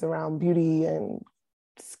notions around beauty and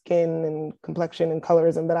skin and complexion and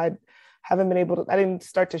colorism that I didn't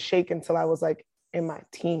start to shake until I was like in my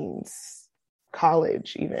teens,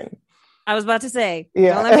 college even. I was about to say,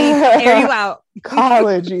 yeah. Don't let me air you out.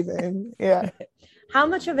 College even, yeah. How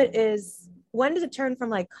much of it is, when does it turn from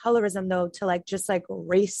like colorism though to like just like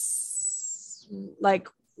race, like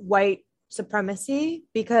white supremacy?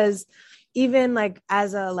 Because even like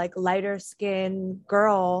as a like lighter skinned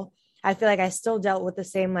girl, I feel like I still dealt with the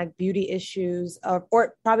same like beauty issues, or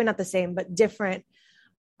probably not the same, but different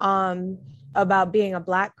about being a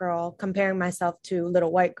Black girl, comparing myself to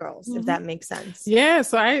little white girls, if that makes sense. Yeah.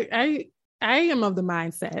 So I am of the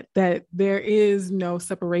mindset that there is no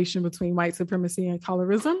separation between white supremacy and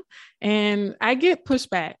colorism. And I get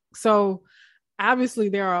pushback. So obviously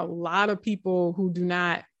there are a lot of people who do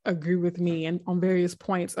not agree with me and on various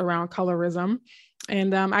points around colorism.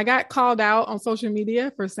 And I got called out on social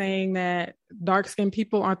media for saying that dark-skinned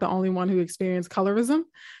people aren't the only one who experience colorism.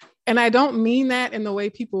 And I don't mean that in the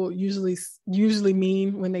way people usually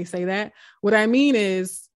mean when they say that. What I mean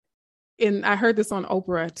is, and I heard this on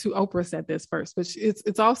Oprah, Oprah said this first, but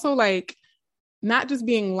it's also like not just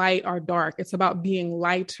being light or dark, it's about being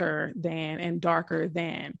lighter than and darker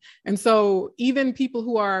than. And so even people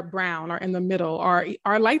who are brown or in the middle or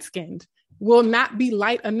are light-skinned will not be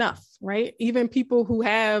light enough, right? Even people who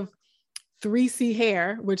have 3C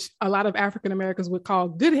hair, which a lot of African Americans would call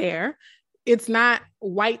good hair, it's not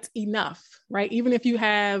white enough, right? Even if you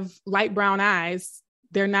have light brown eyes,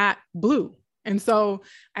 they're not blue. And so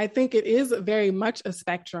I think it is very much a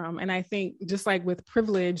spectrum. And I think just like with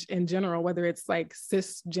privilege in general, whether it's like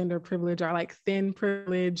cisgender privilege or like thin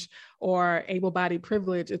privilege or able-bodied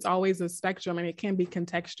privilege, it's always a spectrum and it can be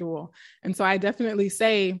contextual. And so I definitely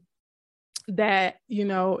say that, you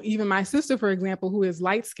know, even my sister, for example, who is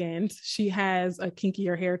light-skinned, she has a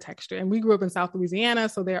kinkier hair texture. And we grew up in South Louisiana.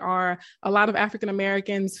 So there are a lot of African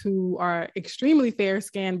Americans who are extremely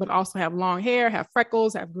fair-skinned, but also have long hair, have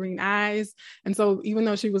freckles, have green eyes. And so even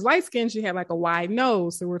though she was light-skinned, she had like a wide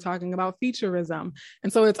nose. So we're talking about featureism.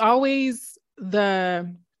 And so it's always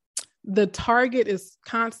the target is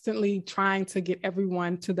constantly trying to get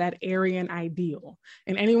everyone to that Aryan ideal.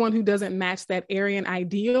 And anyone who doesn't match that Aryan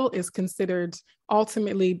ideal is considered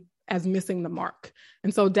ultimately as missing the mark.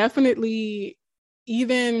 And so definitely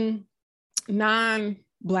even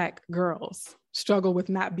non-Black girls struggle with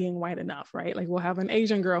not being white enough, right? Like we'll have an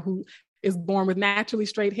Asian girl who is born with naturally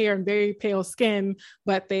straight hair and very pale skin,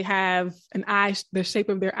 but they have an eye, the shape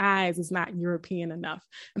of their eyes is not European enough.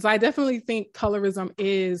 And so I definitely think colorism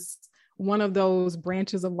is one of those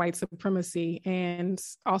branches of white supremacy and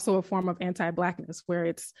also a form of anti-Blackness where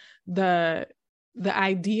it's the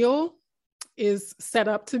ideal is set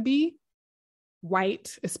up to be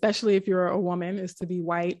white, especially if you're a woman, is to be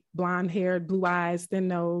white, blonde haired, blue eyes, thin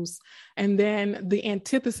nose. And then the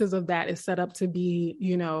antithesis of that is set up to be,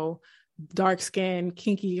 you know, dark skin,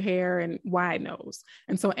 kinky hair, and wide nose.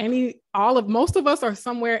 And so most of us are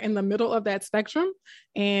somewhere in the middle of that spectrum.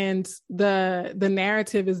 And the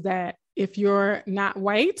narrative is that if you're not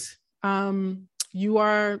white, you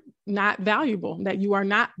are not valuable, that you are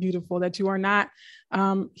not beautiful, that you are not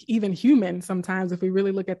even human sometimes. If we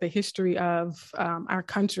really look at the history of our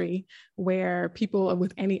country, where people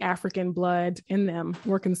with any African blood in them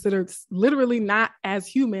were considered literally not as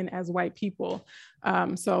human as white people.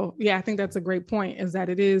 So yeah, I think that's a great point, is that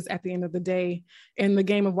it is at the end of the day in the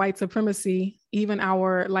game of white supremacy, even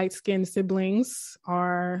our light-skinned siblings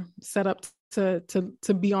are set up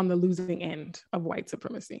to be on the losing end of white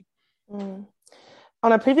supremacy. Mm.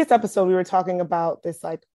 On a previous episode, we were talking about this,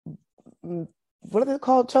 like, what are they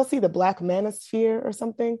called, Chelsea? The Black Manosphere or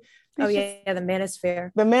something? The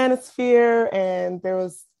Manosphere. The Manosphere. And there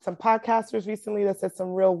was some podcasters recently that said some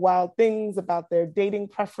real wild things about their dating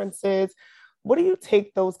preferences. What do you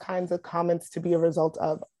take those kinds of comments to be a result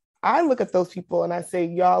of? I look at those people and I say,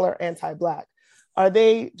 y'all are anti-Black. Are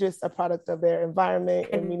they just a product of their environment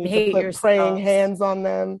and we need to put praying hands on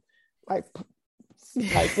them? Like,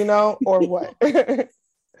 you know, or what?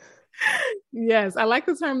 Yes, I like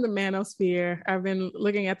the term the manosphere. I've been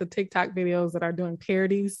looking at the TikTok videos that are doing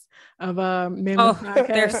parodies of men. Oh,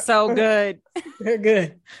 they're so good. They're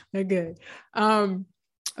good. They're good.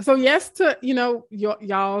 So yes to,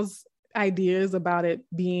 y'all's ideas about it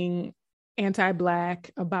being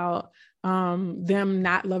anti-Black, about them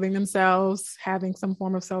not loving themselves, having some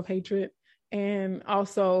form of self-hatred, and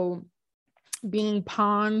also being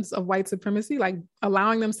pawns of white supremacy, like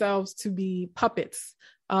allowing themselves to be puppets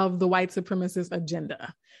of the white supremacist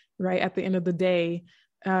agenda, right? At the end of the day,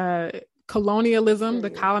 colonialism, the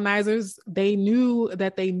colonizers, they knew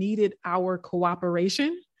that they needed our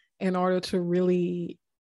cooperation in order to really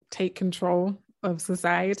take control of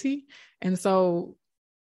society. And so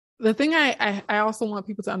the thing I also want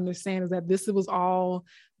people to understand is that this was all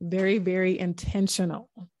very, very intentional,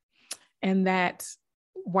 and that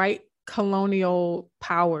white colonial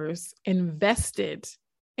powers invested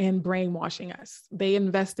in brainwashing us. They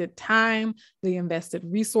invested time, they invested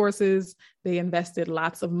resources, they invested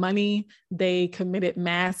lots of money, they committed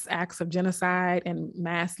mass acts of genocide and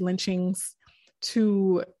mass lynchings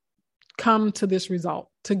to come to this result,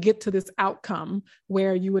 to get to this outcome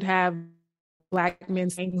where you would have Black men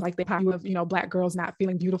saying like they have, Black girls not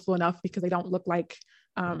feeling beautiful enough because they don't look like,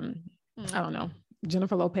 I don't know,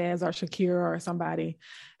 Jennifer Lopez or Shakira or somebody.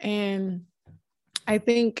 And I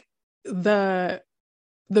think the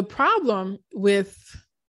problem with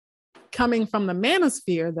coming from the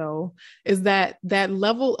manosphere, though, is that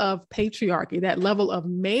level of patriarchy, that level of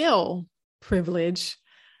male privilege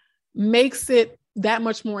makes it that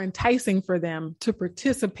much more enticing for them to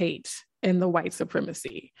participate in the white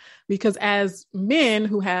supremacy. Because as men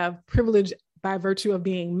who have privilege by virtue of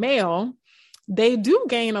being male, they do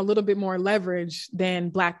gain a little bit more leverage than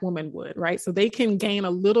Black women would, right? So they can gain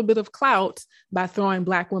a little bit of clout by throwing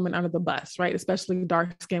Black women under the bus, right? Especially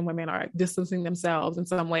dark-skinned women are distancing themselves in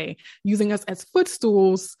some way, using us as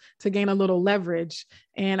footstools to gain a little leverage.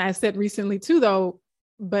 And I said recently too, though,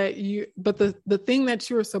 but the thing that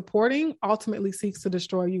you're supporting ultimately seeks to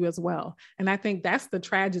destroy you as well. And I think that's the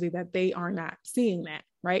tragedy, that they are not seeing that,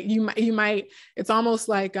 right? You might, it's almost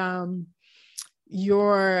like,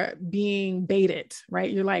 you're being baited,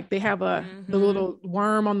 right? You're like, they have the little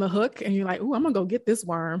worm on the hook and you're like, oh, I'm gonna go get this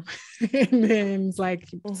worm. And then it's like,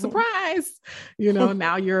 surprise,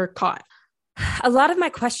 now you're caught. A lot of my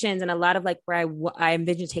questions and a lot of like where I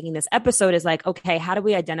envision taking this episode is like, okay, how do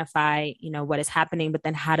we identify, what is happening? But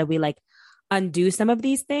then how do we like undo some of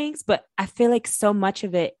these things? But I feel like so much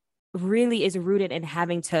of it really is rooted in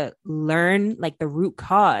having to learn like the root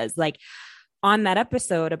cause. Like on that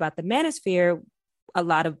episode about the manosphere, a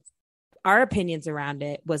lot of our opinions around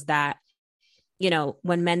it was that,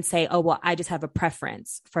 when men say, oh, well, I just have a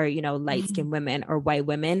preference for, light-skinned women or white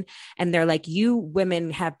women. And they're like, you women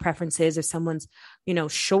have preferences if someone's,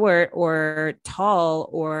 short or tall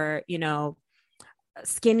or,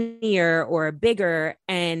 skinnier or bigger.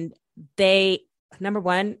 And they, number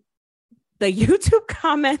one, the YouTube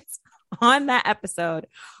comments on that episode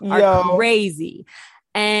are crazy.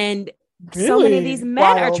 And really? So many of these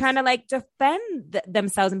men are trying to like defend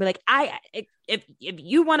themselves and be like, if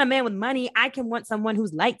you want a man with money, I can want someone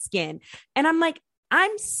who's light skinned. And I'm like,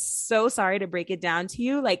 I'm so sorry to break it down to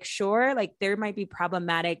you. Like, sure, like there might be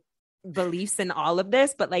problematic beliefs in all of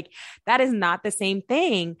this, but like that is not the same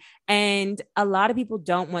thing. And a lot of people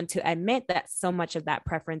don't want to admit that so much of that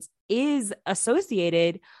preference is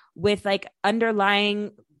associated with like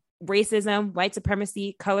underlying racism, white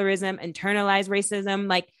supremacy, colorism, internalized racism.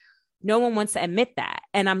 Like, no one wants to admit that.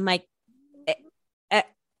 And I'm like,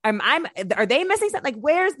 are they missing something? Like,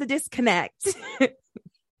 where's the disconnect?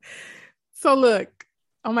 So look,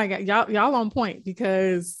 oh my God, y'all on point,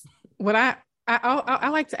 because what I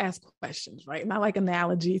like to ask questions, right? And I like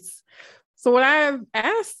analogies. So what I've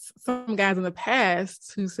asked some guys in the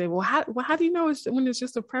past who say, well, how do you know when it's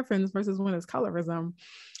just a preference versus when it's colorism?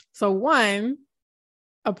 So one,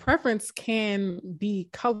 a preference can be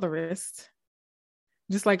colorist,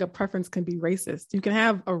 just like a preference can be racist. You can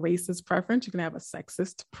have a racist preference. You can have a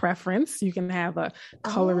sexist preference. You can have a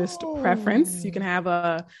colorist preference. You can have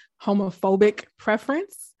a homophobic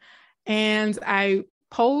preference. And I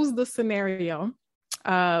pose the scenario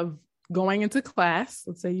of going into class.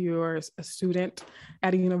 Let's say you're a student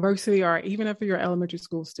at a university, or even if you're an elementary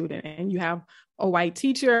school student and you have a white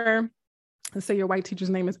teacher. Let's say your white teacher's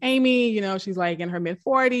name is Amy. She's like in her mid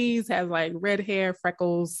 40s, has like red hair,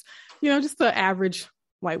 freckles, just the average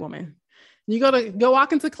white woman. You go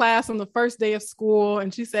walk into class on the first day of school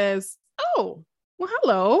and she says, oh, well,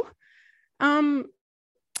 hello. I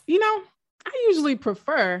usually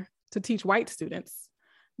prefer to teach white students,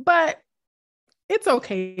 but it's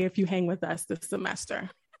okay if you hang with us this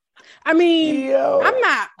semester. I mean, I'm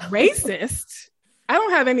not racist. I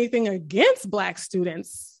don't have anything against Black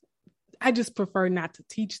students. I just prefer not to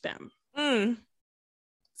teach them.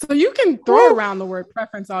 So you can throw around the word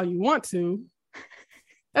preference all you want to.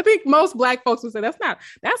 I think most Black folks would say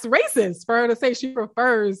that's racist for her to say she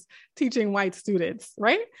prefers teaching white students,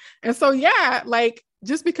 right? And so, yeah, like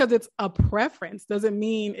just because it's a preference doesn't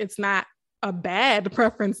mean it's not a bad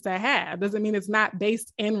preference to have. Doesn't mean it's not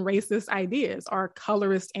based in racist ideas or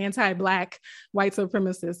colorist, anti-Black, white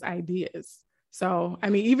supremacist ideas. So, I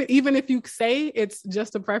mean, even if you say it's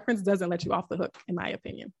just a preference, doesn't let you off the hook, in my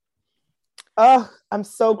opinion. Oh, I'm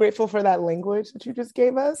so grateful for that language that you just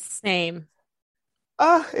gave us. Same.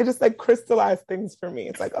 It just like crystallized things for me.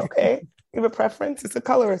 It's like, okay, you have a preference. It's a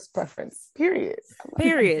colorist preference, period.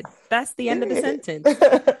 Period. That's the end of the sentence.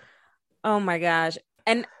 Oh my gosh.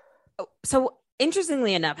 And so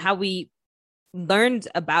interestingly enough, how we learned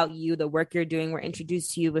about you, the work you're doing, were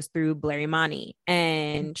introduced to you was through Blair Imani.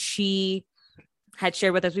 And she had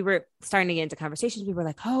shared with us, we were starting to get into conversations. We were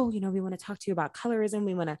like, oh, we want to talk to you about colorism.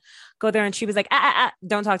 We want to go there. And she was like,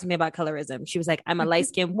 don't talk to me about colorism. She was like, I'm a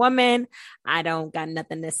light-skinned woman. I don't got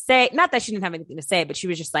nothing to say. Not that she didn't have anything to say, but she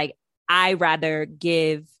was just like, I rather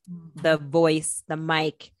give the voice, the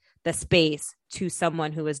mic, the space to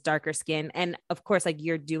someone who is darker skinned. And of course, like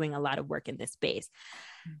you're doing a lot of work in this space.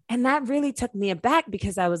 And that really took me aback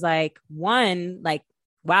because I was like, one, like,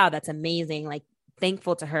 wow, that's amazing. Like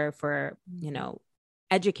thankful to her for,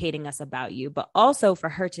 educating us about you, but also for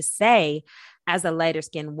her to say as a lighter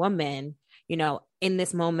skinned woman, in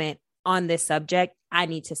this moment on this subject, I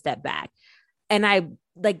need to step back. And I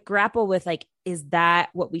like grapple with like, is that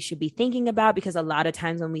what we should be thinking about? Because a lot of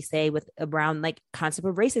times when we say with around like concept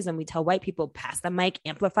of racism, we tell white people, pass the mic,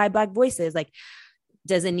 amplify Black voices. Like,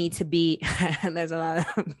 does it need to be, there's a lot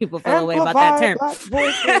of people feel away about that term,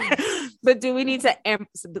 but do we need to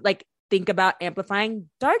think about amplifying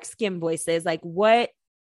dark skinned voices? Like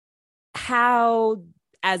how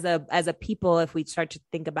as a people, if we start to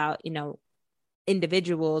think about,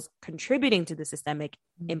 individuals contributing to the systemic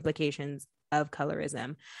implications of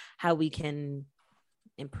colorism, how we can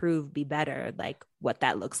improve, be better, like what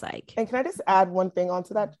that looks like. And can I just add one thing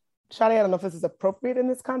onto that, Shadi? I don't know if this is appropriate in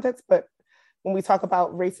this context, but when we talk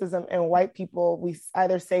about racism and white people, we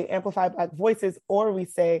either say amplify Black voices or we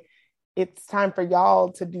say it's time for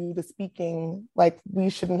y'all to do the speaking. Like we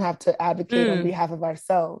shouldn't have to advocate on behalf of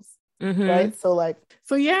ourselves. Mm-hmm. Right.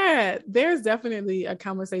 So yeah, there's definitely a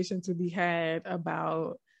conversation to be had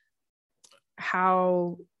about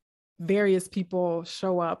how various people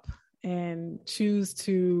show up and choose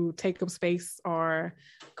to take up space or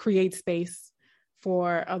create space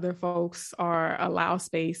for other folks or allow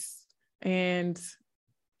space. And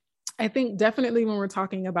I think definitely when we're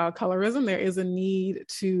talking about colorism, there is a need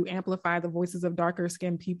to amplify the voices of darker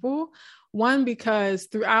skinned people. One, because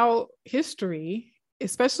throughout history,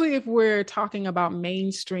 especially if we're talking about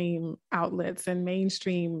mainstream outlets and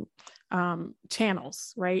mainstream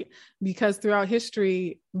channels, right? Because throughout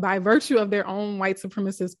history, by virtue of their own white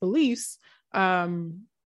supremacist beliefs,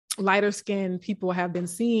 lighter skinned people have been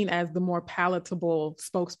seen as the more palatable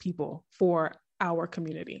spokespeople for our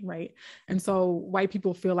community, right? And so white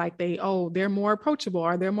people feel like they're more approachable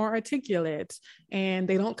or they're more articulate and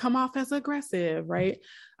they don't come off as aggressive, right?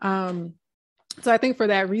 So I think for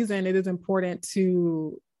that reason, it is important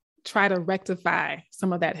to try to rectify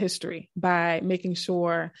some of that history by making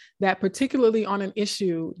sure that particularly on an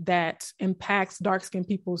issue that impacts dark-skinned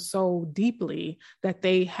people so deeply that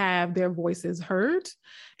they have their voices heard.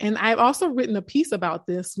 And I've also written a piece about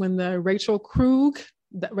this when the Rachel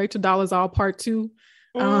Dolezal Part 2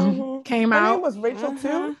 came out. Her name was Rachel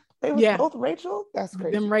too? They were both Rachel? That's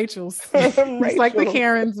crazy. Them Rachels. It's like the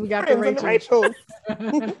Karens, we got the Rachels.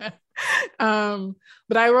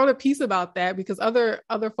 But I wrote a piece about that because other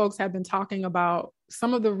folks have been talking about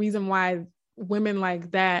some of the reason why women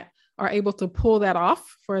like that are able to pull that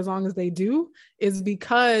off for as long as they do is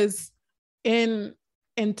because in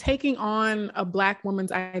taking on a Black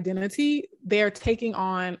woman's identity, they're taking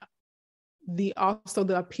on the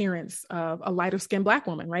appearance of a lighter skinned Black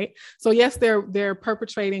woman, right? So yes, they're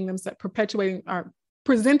perpetuating or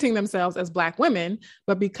presenting themselves as Black women,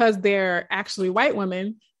 but because they're actually white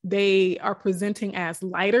women, they are presenting as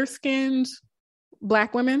lighter skinned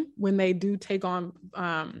Black women when they do take on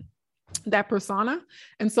that persona.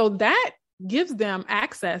 And so that gives them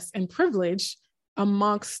access and privilege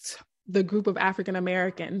amongst the group of African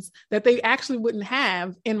Americans that they actually wouldn't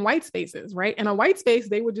have in white spaces, right? In a white space,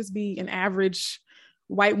 they would just be an average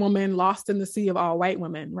white woman lost in the sea of all white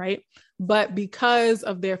women, right? But because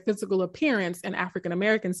of their physical appearance in African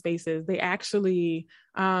American spaces, they actually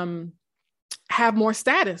have more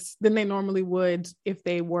status than they normally would if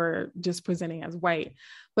they were just presenting as white.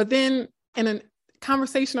 But then in a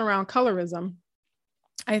conversation around colorism,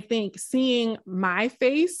 I think seeing my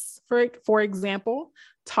face, for example,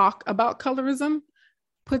 talk about colorism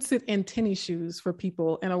puts it in tennis shoes for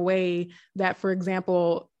people in a way that, for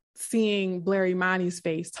example, seeing Blair Imani's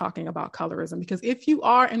face talking about colorism. Because if you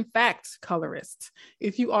are in fact colorist,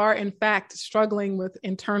 if you are in fact struggling with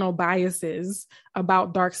internal biases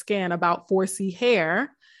about dark skin, about 4C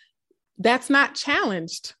hair, that's not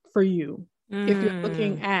challenged for you. If you're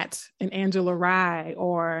looking at an Angela Rye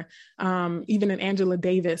or even an Angela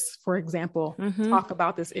Davis, for example, talk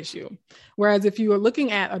about this issue. Whereas if you are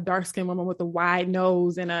looking at a dark-skinned woman with a wide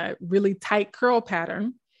nose and a really tight curl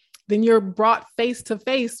pattern, then you're brought face to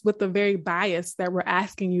face with the very bias that we're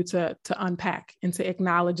asking you to unpack and to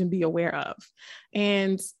acknowledge and be aware of.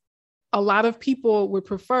 And a lot of people would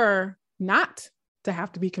prefer not to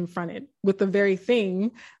have to be confronted with the very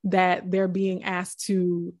thing that they're being asked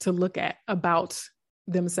to look at about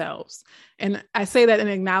themselves. And I say that in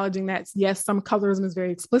acknowledging that, yes, some colorism is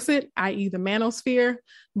very explicit, i.e. the manosphere,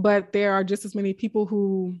 but there are just as many people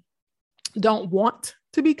who don't want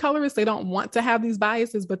to be colorist. They don't want to have these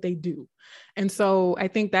biases, but they do. And so I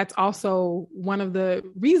think that's also one of the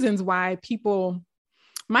reasons why people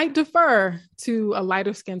might defer to a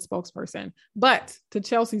lighter skinned spokesperson. But to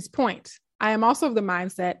Chelsea's point, I am also of the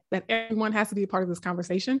mindset that everyone has to be a part of this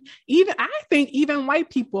conversation. I think even white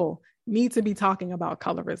people need to be talking about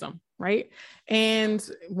colorism, right? And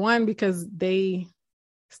one, because they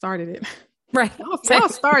started it. Right. Y'all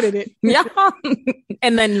started it. Yeah.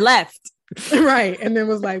 And then left. Right. And then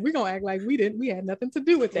was like, we're going to act like we had nothing to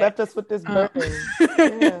do with that. Left us with this burden.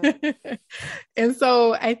 Yeah. And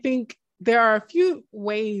so I think there are a few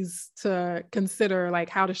ways to consider like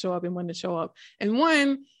how to show up and when to show up. And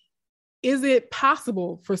one, is it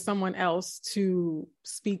possible for someone else to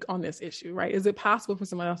speak on this issue, right? Is it possible for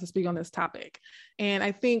someone else to speak on this topic? And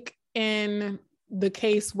I think in the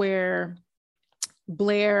case where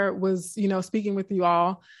Blair was, speaking with you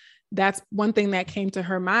all, that's one thing that came to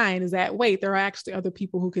her mind is that, wait, there are actually other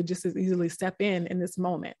people who could just as easily step in this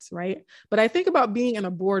moment, right? But I think about being in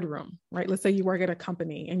a boardroom, right? Let's say you work at a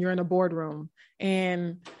company and you're in a boardroom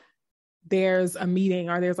and there's a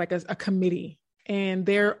meeting or there's like a committee, and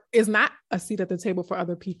there is not a seat at the table for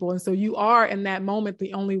other people. And so you are in that moment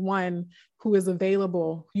the only one who is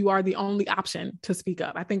available. You are the only option to speak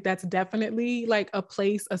up. I think that's definitely like a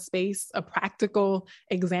place, a space, a practical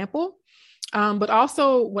example. But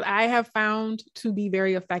also what I have found to be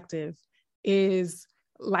very effective is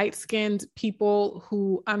light-skinned people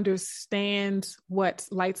who understand what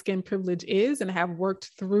light-skinned privilege is and have worked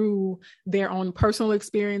through their own personal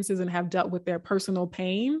experiences and have dealt with their personal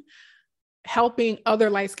pain, helping other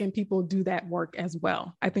light-skinned people do that work as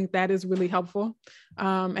well. I think that is really helpful.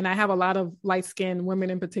 And I have a lot of light-skinned women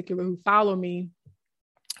in particular who follow me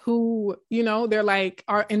who, they're like,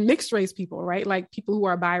 are in mixed race people, right? Like people who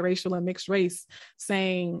are biracial and mixed race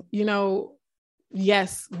saying,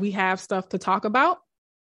 yes, we have stuff to talk about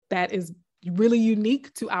that is really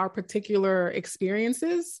unique to our particular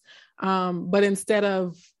experiences. But instead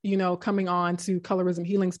of, coming on to Colorism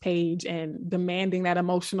Healing's page and demanding that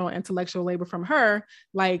emotional, intellectual labor from her,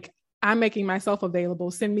 like I'm making myself available,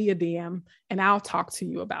 send me a DM and I'll talk to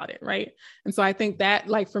you about it. Right. And so I think that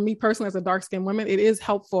like for me personally, as a dark-skinned woman, it is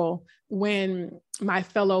helpful when my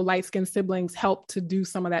fellow light-skinned siblings help to do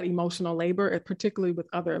some of that emotional labor, particularly with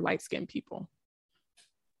other light-skinned people.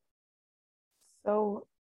 So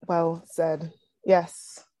well said.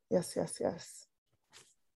 Yes.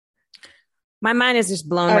 My mind is just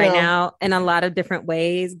blown right now in a lot of different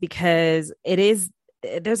ways because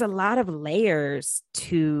there's a lot of layers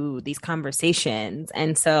to these conversations.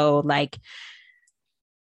 And so like,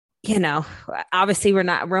 obviously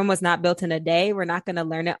Rome was not built in a day. We're not going to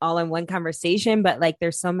learn it all in one conversation, but like,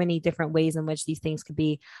 there's so many different ways in which these things could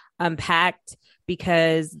be unpacked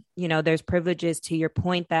because, there's privileges to your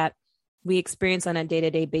point that we experience on a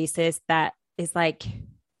day-to-day basis that is like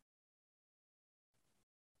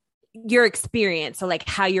your experience. So like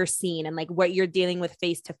how you're seen and like what you're dealing with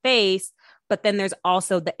face to face, but then there's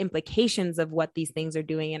also the implications of what these things are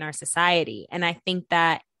doing in our society. And I think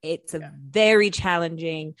that it's very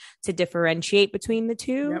challenging to differentiate between the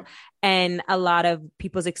two. Yep. And a lot of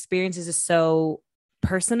people's experiences is so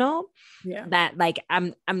personal that like,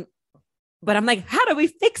 I'm like, how do we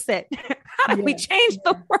fix it? How do we change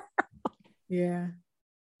the world?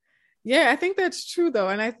 Yeah, I think that's true though.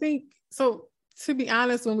 And I think, so to be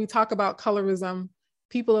honest, when we talk about colorism,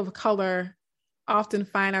 people of color often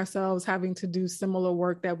find ourselves having to do similar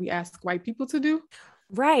work that we ask white people to do.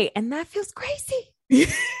 Right. And that feels crazy.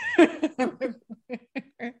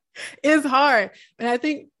 It's hard. And I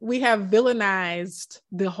think we have villainized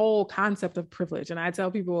the whole concept of privilege. And I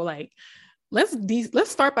tell people, like, let's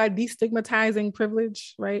start by destigmatizing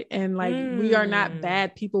privilege, right? And like, we are not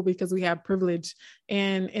bad people because we have privilege.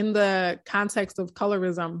 And in the context of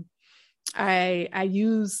colorism, I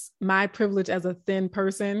use my privilege as a thin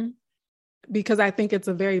person because I think it's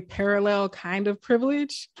a very parallel kind of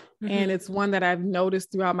privilege. And it's one that I've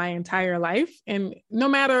noticed throughout my entire life. And no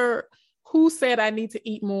matter who said I need to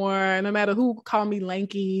eat more, no matter who called me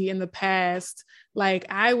lanky in the past, like,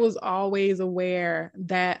 I was always aware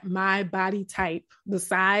that my body type, the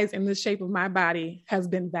size and the shape of my body, has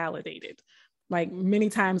been validated like many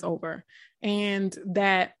times over. And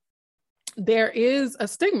that there is a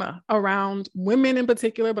stigma around women in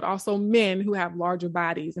particular, but also men who have larger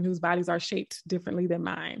bodies and whose bodies are shaped differently than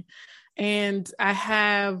mine. And I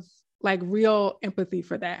have like real empathy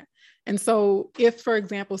for that. And so if, for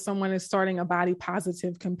example, someone is starting a body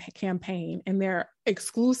positive campaign and they're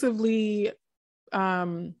exclusively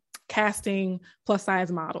casting plus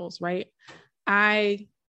size models, right? I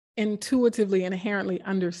intuitively and inherently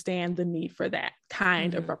understand the need for that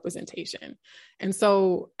kind of representation. And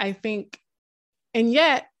so I think, and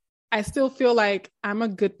yet I still feel like I'm a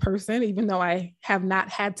good person, even though I have not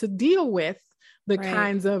had to deal with the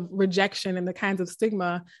kinds of rejection and the kinds of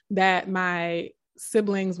stigma that my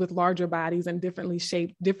siblings with larger bodies and differently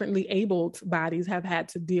shaped, differently abled bodies have had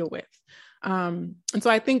to deal with. And so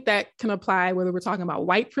I think that can apply whether we're talking about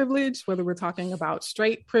white privilege, whether we're talking about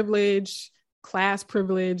straight privilege, class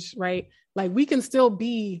privilege, right? Like, we can still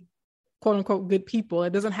be quote unquote good people.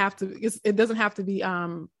 It doesn't have to be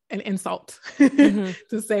an insult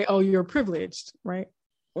to say, oh, you're privileged, right?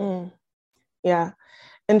 Yeah.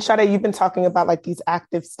 And Sade, you've been talking about like these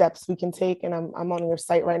active steps we can take, and I'm on your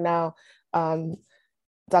site right now,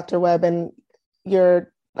 Dr. Webb, and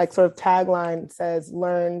your like sort of tagline says,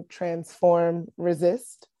 learn, transform,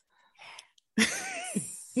 resist.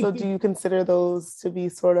 So do you consider those to be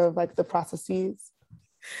sort of like the processes?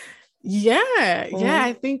 Yeah.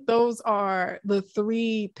 I think those are the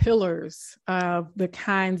three pillars of the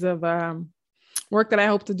kinds of work that I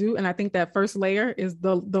hope to do. And I think that first layer is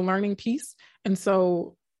the learning piece. And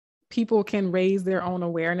so people can raise their own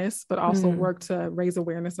awareness, but also work to raise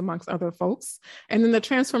awareness amongst other folks. And then the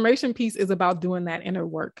transformation piece is about doing that inner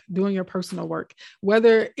work, doing your personal work,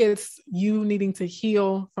 whether it's you needing to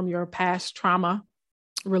heal from your past trauma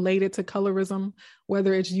related to colorism,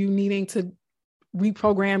 whether it's you needing to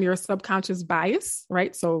reprogram your subconscious bias,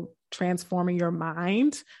 right? So transforming your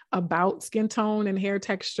mind about skin tone and hair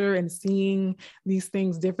texture and seeing these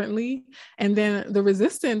things differently. And then the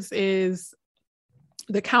resistance is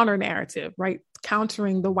the counter narrative, right?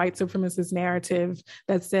 Countering the white supremacist narrative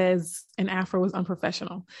that says an Afro is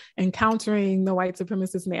unprofessional, and countering the white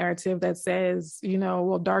supremacist narrative that says, you know,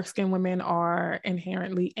 well, dark-skinned women are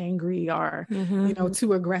inherently angry or, you know,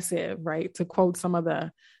 too aggressive, right? To quote some of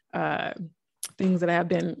the things that have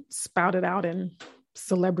been spouted out in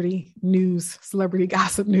celebrity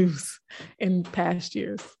gossip news in past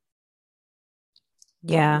years.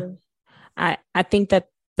 Yeah. I think that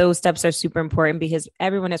those steps are super important because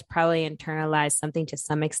everyone has probably internalized something to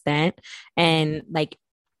some extent. And like,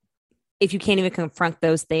 if you can't even confront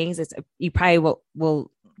those things, you probably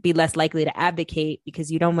will be less likely to advocate because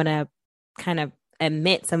you don't want to kind of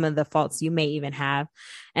admit some of the faults you may even have.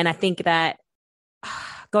 And I think that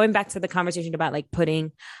going back to the conversation about like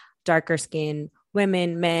putting darker skinned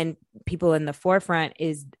women, men, people in the forefront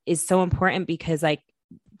is so important because like,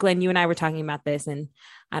 Glenn, you and I were talking about this, and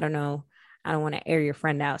I don't want to air your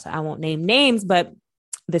friend out, so I won't name names, but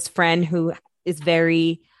this friend who is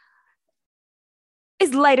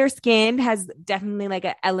lighter skinned, has definitely like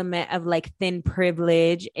an element of like thin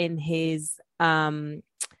privilege in his work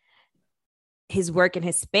in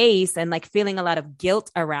his space, and like feeling a lot of guilt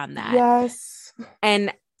around that. Yes.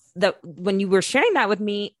 And when you were sharing that with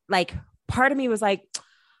me, like part of me was like,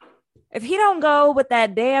 if he don't go with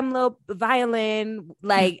that damn little violin,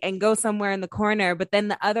 like, and go somewhere in the corner, but then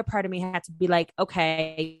the other part of me had to be like,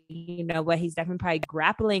 okay, you know what? He's definitely probably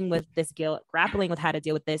grappling with this guilt, grappling with how to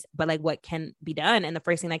deal with this, but like, what can be done? And the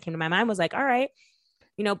first thing that came to my mind was like, all right,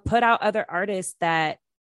 you know, put out other artists that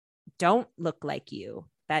don't look like you,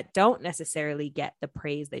 that don't necessarily get the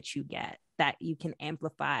praise that you get, that you can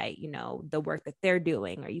amplify, you know, the work that they're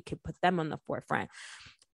doing, or you can put them on the forefront.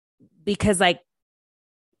 Because like,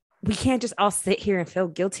 we can't just all sit here and feel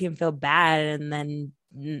guilty and feel bad. And then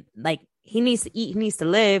like, he needs to eat, he needs to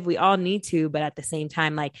live. We all need to, but at the same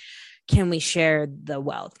time, like, can we share the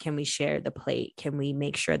wealth? Can we share the plate? Can we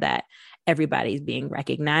make sure that everybody's being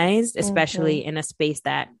recognized, especially in a space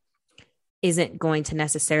that isn't going to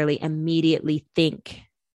necessarily immediately think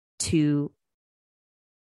to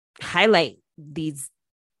highlight these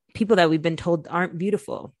people that we've been told aren't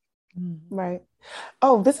beautiful. Right.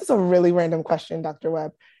 Oh, this is a really random question, Dr.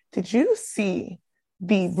 Webb. Did you see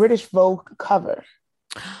the British Vogue cover?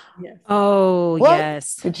 Yes. Oh, what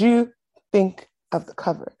yes. Did you think of the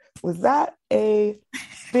cover? Was that a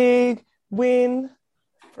big win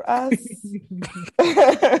for us?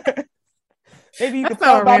 Maybe you could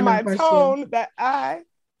tell by my tone that I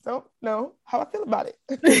don't know how I feel about it.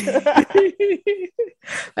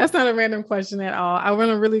 That's not a random question at all. I want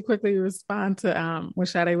to really quickly respond to what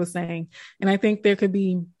Sade was saying. And I think there could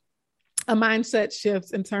be a mindset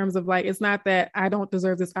shift in terms of like, it's not that I don't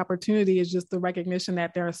deserve this opportunity. It's just the recognition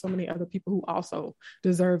that there are so many other people who also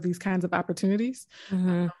deserve these kinds of opportunities.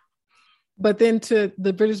 Mm-hmm. But then to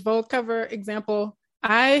the British Vogue cover example,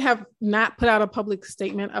 I have not put out a public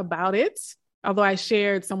statement about it, although I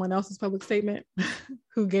shared someone else's public statement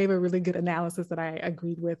who gave a really good analysis that I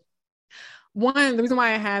agreed with. One, the reason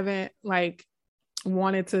why I haven't like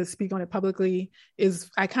wanted to speak on it publicly is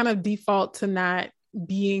I kind of default to not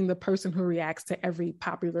being the person who reacts to every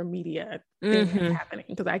popular media thing that's happening,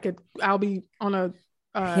 because I'll be on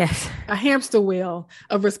a hamster wheel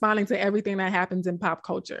of responding to everything that happens in pop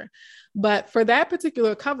culture. But for that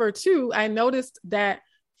particular cover too, I noticed that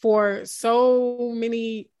for so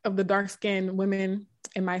many of the dark-skinned women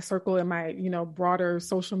in my circle, in my, broader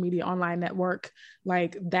social media online network,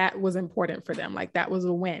 like that was important for them. Like that was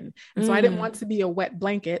a win. And so I didn't want to be a wet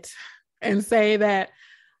blanket and say that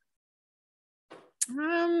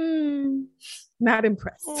I'm not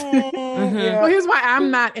impressed. Well, here's why I'm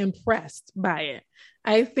not impressed by it.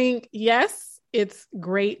 I think, yes, it's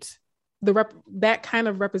great. That kind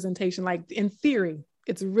of representation, like in theory,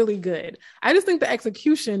 it's really good. I just think the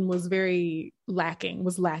execution was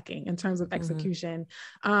lacking in terms of execution.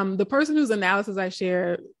 The person whose analysis I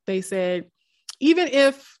shared, they said, even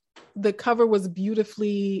if the cover was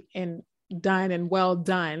beautifully and done and well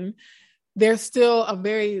done, there's still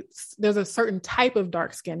there's a certain type of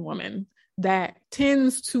dark-skinned woman that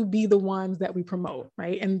tends to be the ones that we promote,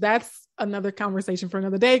 right? And that's another conversation for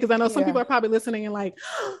another day, because I know some people are probably listening and like,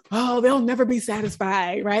 oh, they'll never be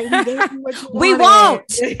satisfied, right? We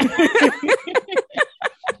won't.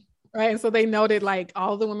 Right. And so they noted like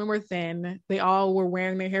all the women were thin, they all were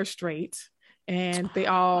wearing their hair straight, and they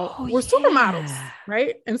all were supermodels,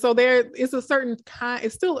 right? And so there is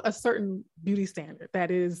it's still a certain beauty standard that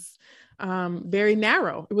is very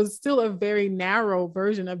narrow. It was still a very narrow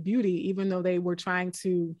version of beauty, even though they were trying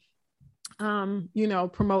to,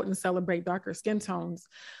 promote and celebrate darker skin tones.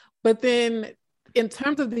 But then in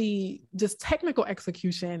terms of the just technical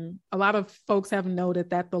execution, a lot of folks have noted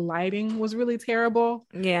that the lighting was really terrible.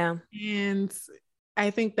 Yeah. And I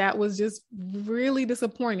think that was just really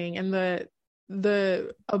disappointing. And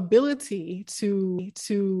the ability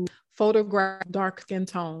to photograph dark skin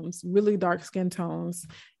tones, really dark skin tones,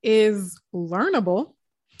 is learnable.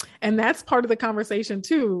 And that's part of the conversation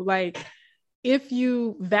too. Like, if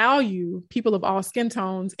you value people of all skin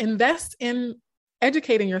tones, invest in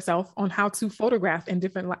educating yourself on how to photograph in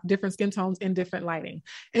different skin tones in different lighting.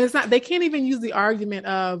 And they can't even use the argument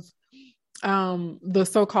of the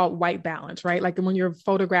so-called white balance, right? Like when you're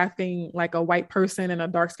photographing like a white person and a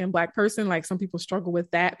dark-skinned Black person, like some people struggle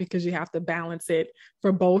with that because you have to balance it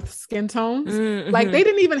for both skin tones. Like they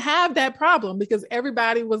didn't even have that problem because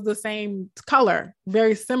everybody was the same color,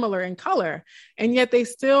 very similar in color. And yet they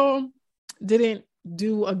still didn't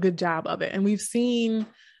do a good job of it. And we've seen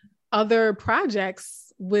other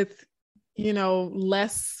projects with,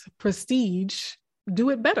 less prestige do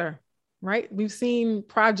it better, right? We've seen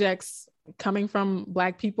projects coming from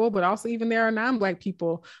Black people, but also even there are non-Black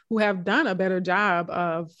people who have done a better job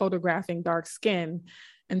of photographing dark skin.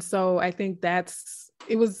 And so I think I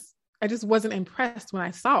just wasn't impressed when I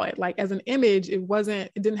saw it. Like as an image, it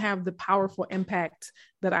didn't have the powerful impact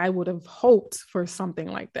that I would have hoped for something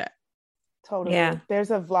like that. Totally. Yeah.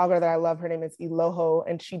 There's a vlogger that I love. Her name is Eloho,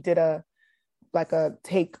 and she did a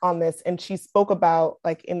take on this, and she spoke about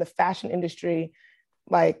like in the fashion industry,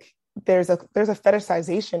 like there's a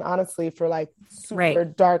fetishization, honestly, for like super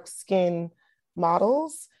dark skin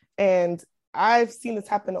models. And I've seen this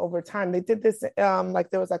happen over time. They did this, like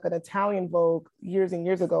there was like an Italian Vogue years and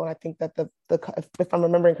years ago. And I think that if I'm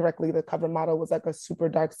remembering correctly, the cover model was like a super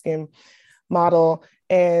dark skin model.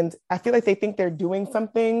 And I feel like they think they're doing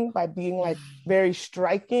something by being like very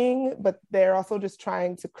striking, but they're also just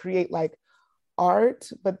trying to create like art.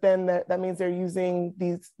 But then that means they're using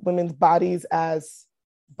these women's bodies as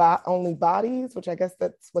only bodies, which I guess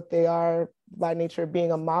that's what they are by nature of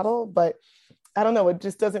being a model. But I don't know, it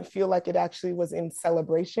just doesn't feel like it actually was in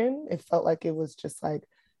celebration. It felt like it was just like,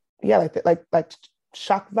 yeah, like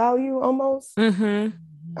shock value almost. Mm-hmm.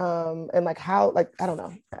 And like how, like, I don't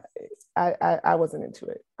know. I wasn't into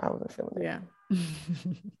it. I wasn't feeling it. Yeah.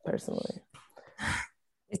 Personally.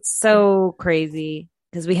 It's so crazy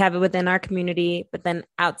because we have it within our community, but then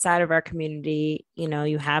outside of our community, you know,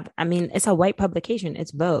 you have, I mean, it's a white publication,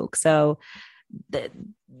 it's Vogue. So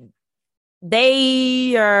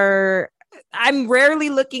they are, I'm rarely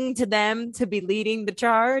looking to them to be leading the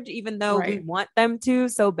charge, even though we want them to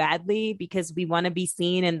so badly, because we want to be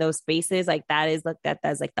seen in those spaces. Like that is looked at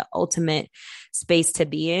as like the ultimate space to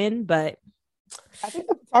be in. But I think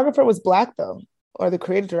the photographer was Black though, or the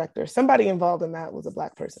creative director. Somebody involved in that was a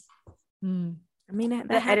Black person. I mean,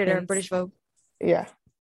 the editor of British Vogue. Yeah.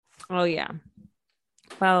 Oh yeah.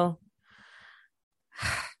 Well,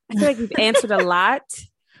 I feel like we've answered a lot,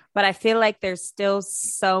 but I feel like there's still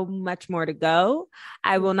so much more to go.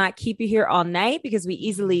 I will not keep you here all night because we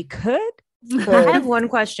easily could. I have one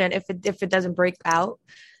question if it doesn't break out.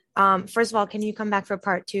 First of all, can you come back for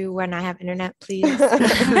part 2 when I have internet, please?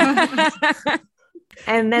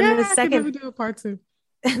 And then the second, I can do a part 2.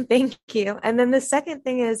 Thank you. And then the second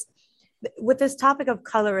thing is, with this topic of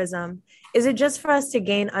colorism, is it just for us to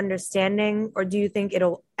gain understanding, or do you think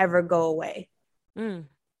it'll ever go away?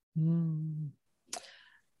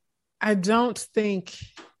 I don't think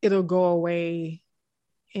it'll go away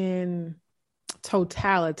in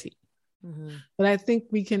totality, but I think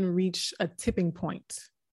we can reach a tipping point.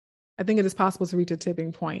 I think it is possible to reach a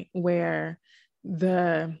tipping point where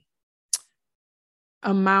the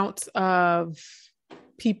amount of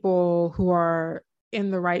people who are in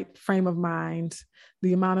the right frame of mind,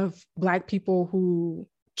 the amount of Black people who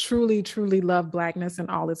truly, truly love Blackness in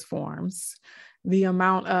all its forms, the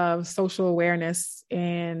amount of social awareness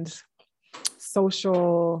and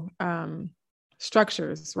social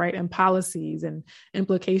structures, right, and policies and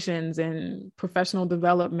implications and professional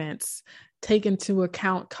developments take into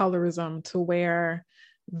account colorism, to where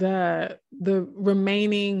the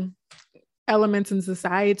remaining elements in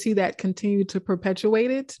society that continue to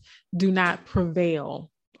perpetuate it do not prevail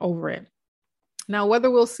over it. Now, whether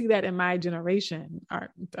we'll see that in my generation, or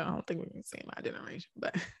I don't think we can see in my generation,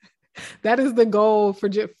 but that is the goal for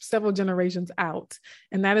several generations out.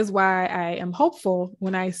 And that is why I am hopeful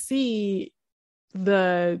when I see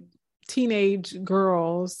the teenage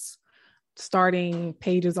girls starting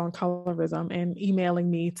pages on colorism and emailing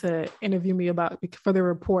me to interview me for their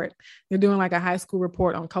report. They're doing like a high school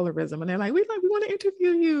report on colorism. And they're like, we want to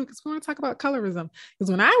interview you because we want to talk about colorism. Because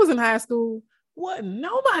when I was in high school, wasn't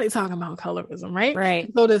nobody talking about colorism, right? Right.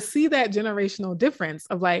 So to see that generational difference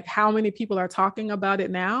of like how many people are talking about it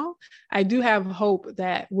now, I do have hope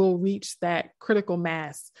that we'll reach that critical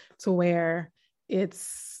mass to where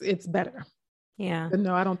it's better. Yeah. But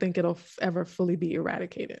no, I don't think it'll ever fully be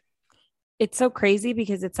eradicated. It's so crazy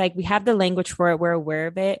because it's like we have the language for it, we're aware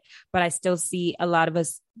of it, but I still see a lot of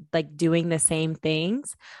us like doing the same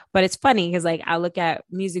things. But it's funny because like I look at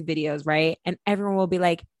music videos, right? And everyone will be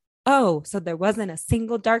like, oh, so there wasn't a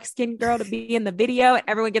single dark-skinned girl to be in the video, and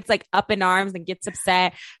everyone gets like up in arms and gets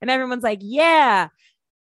upset, and everyone's like, yeah.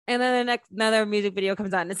 And then another music video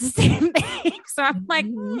comes out and it's the same thing. So I'm like,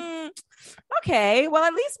 okay, well,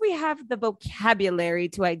 at least we have the vocabulary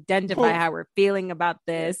to identify how we're feeling about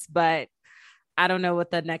this, but I don't know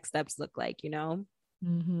what the next steps look like, you know?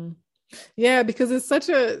 Yeah, because it's such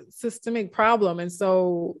a systemic problem. And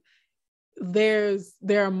so there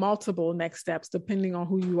are multiple next steps depending on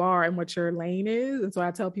who you are and what your lane is. And so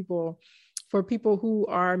I tell people, for people who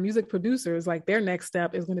are music producers, like their next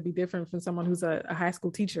step is going to be different from someone who's a high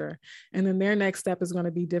school teacher. And then their next step is going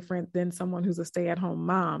to be different than someone who's a stay-at-home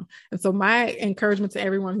mom. And so my encouragement to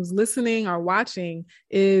everyone who's listening or watching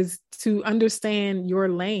is to understand your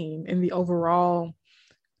lane in the overall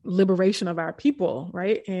liberation of our people,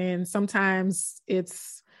 right? And sometimes it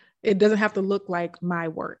doesn't have to look like my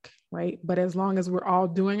work, right? But as long as we're all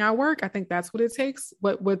doing our work, I think that's what it takes.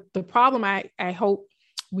 But with the problem I hope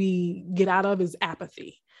we get out of is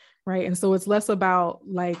apathy, right? And so it's less about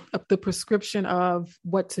like the prescription of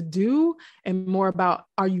what to do and more about,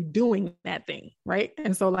 are you doing that thing, right?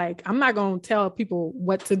 And so like, I'm not going to tell people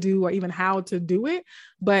what to do or even how to do it,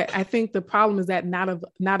 but I think the problem is that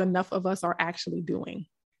not enough of us are actually doing.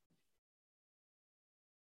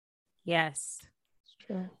 Yes.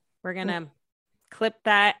 Sure. We're going to clip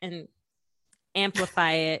that and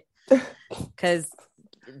amplify it because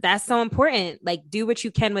that's so important. Like, do what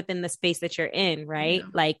you can within the space that you're in, right? Yeah.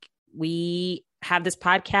 Like, we have this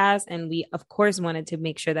podcast, and we of course wanted to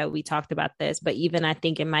make sure that we talked about this, but even I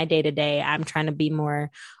think in my day-to-day, I'm trying to be more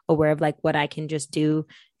aware of like what I can just do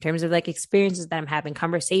in terms of like experiences that I'm having,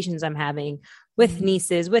 conversations I'm having with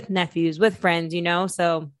nieces, with nephews, with friends, you know.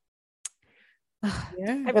 So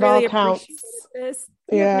yeah, I really appreciate this.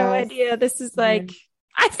 You have no idea. This is like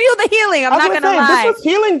I feel the healing. I'm not gonna lie. This was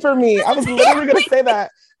healing for me. I was literally gonna say that.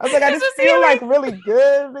 I was like, I just feel like really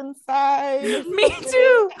good inside. Me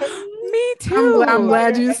too. Me too. I'm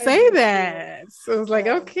glad you say that. So it's like,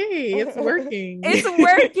 okay, it's working. It's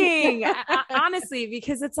working. Honestly,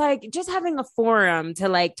 because it's like just having a forum to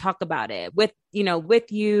like talk about it with, you know,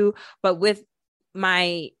 with you, but with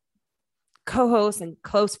my co-hosts and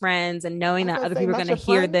close friends, and knowing that other people are going to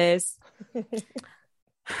hear this.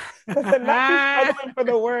 Not struggling for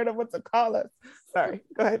the word of what to call us. Sorry,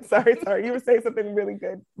 go ahead. Sorry. You were saying something really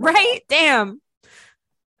good, right? Damn.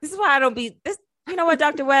 This is why I don't be this. You know what,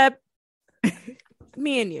 Dr. Webb?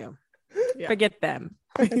 Me and you, forget them.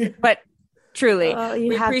 But truly,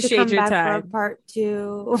 we appreciate your time. For part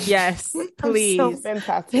 2. Yes, please. I'm so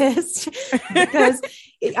fantastic. Because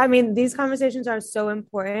I mean, these conversations are so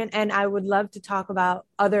important, and I would love to talk about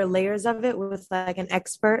other layers of it with like an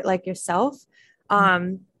expert like yourself.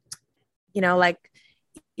 You know, like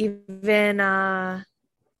even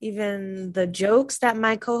the jokes that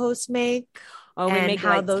my co-hosts make. Oh, we make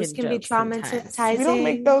how those can be traumatizing. Sometimes. We don't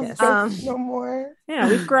make those jokes no more. Yeah,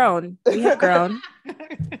 we've grown. We have grown.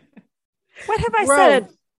 What have I said?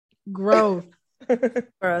 Growth,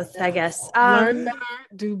 I guess. Learn better,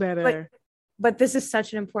 do better. But this is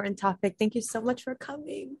such an important topic. Thank you so much for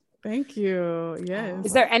coming. Thank you. Yes.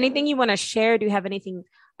 Is there anything you want to share? Do you have anything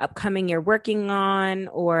upcoming you're working on,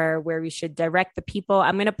 or where we should direct the people?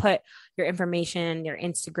 I'm going to put your information, your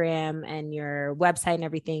Instagram and your website and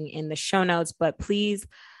everything in the show notes, but please,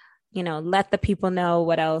 you know, let the people know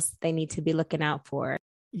what else they need to be looking out for.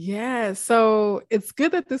 Yeah. So it's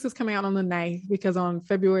good that this is coming out on the 9th, because on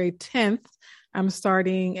February 10th, I'm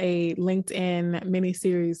starting a LinkedIn mini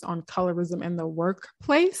series on colorism in the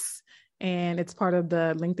workplace. And it's part of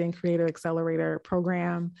the LinkedIn Creator Accelerator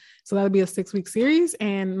program. So that'll be a 6-week series.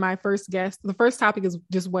 And my first guest, the first topic is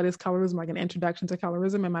just what is colorism, like an introduction to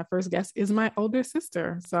colorism. And my first guest is my older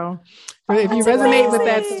sister. So if you resonate with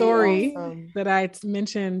that story that I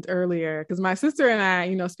mentioned earlier, because my sister and I,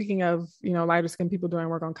 you know, speaking of, you know, lighter skinned people doing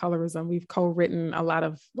work on colorism, we've co-written a lot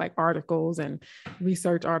of like articles and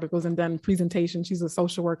research articles and done presentations. She's a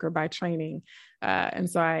social worker by training. And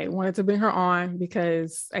so I wanted to bring her on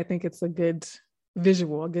because I think it's a good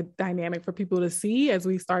visual, a good dynamic for people to see as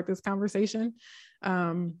we start this conversation.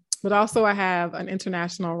 But also I have an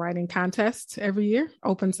international writing contest every year,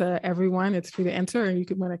 open to everyone. It's free to enter, and you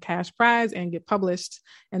can win a cash prize and get published.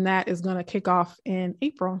 And that is going to kick off in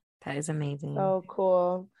April. That is amazing. So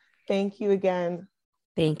cool. Thank you again.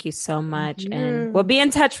 Thank you so much. And we'll be in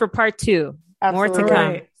touch for part 2. Absolutely. More to come.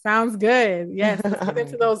 Right. Sounds good. Yes. Let's get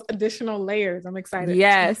into those additional layers. I'm excited.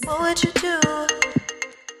 Yes. What would you do?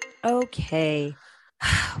 Okay.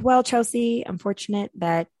 Well, Chelsea, I'm fortunate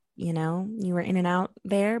that, you know, you were in and out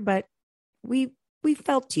there, but we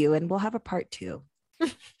felt you, and we'll have a part 2.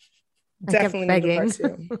 Definitely need a part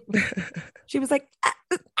 2. She was like,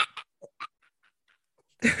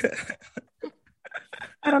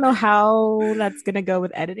 I don't know how that's going to go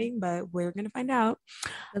with editing, but we're going to find out.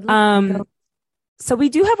 So we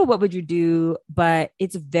do have a what would you do, but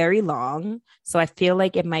it's very long. So I feel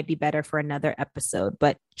like it might be better for another episode.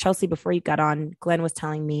 But Chelsea, before you got on, Glenn was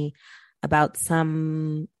telling me about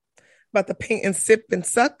the paint and sip and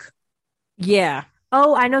suck. Yeah.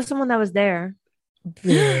 Oh, I know someone that was there.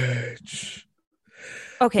 Bitch.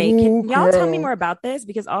 Okay. Can y'all tell me more about this?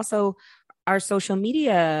 Because also our social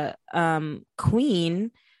media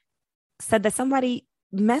queen said that somebody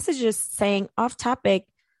messages saying off topic,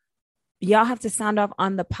 y'all have to sound off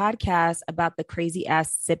on the podcast about the crazy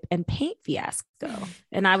ass sip and paint fiasco.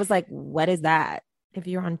 And I was like, what is that? If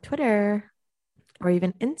you're on Twitter or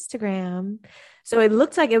even Instagram. So it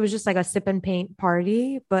looked like it was just like a sip and paint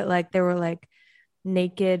party, but like there were like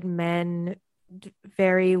naked men,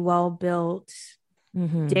 very well built,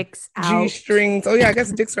 dicks out. G-strings. Oh yeah, I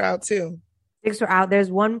guess dicks are out too. Dicks were out.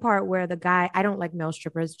 There's one part where the guy, I don't like male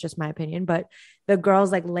strippers, just my opinion, but the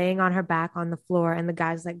girl's like laying on her back on the floor and the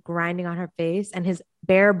guy's like grinding on her face, and his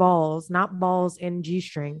bare balls, not balls in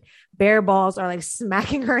G-string, bare balls are like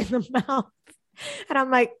smacking her in the mouth. And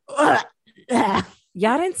I'm like, ugh.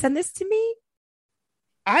 Y'all didn't send this to me?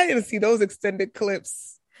 I didn't see those extended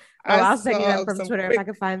clips. I'll send you them from Twitter if I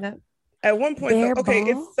can find them. At one point, bare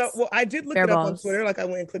okay, balls? it's so well. I did look bare it up balls. on Twitter. Like I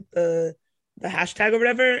went and clicked the the hashtag or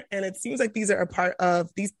whatever. And it seems like these are a part of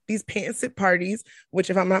these paint and sip parties, which,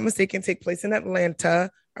 if I'm not mistaken, take place in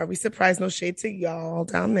Atlanta. Are we surprised? No shade to y'all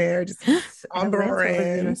down there. Just on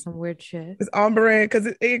brand. Some weird shit. It's on brand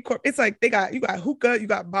because it's like you got hookah, you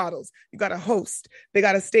got bottles, you got a host, they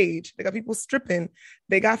got a stage, they got people stripping,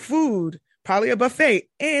 they got food, probably a buffet,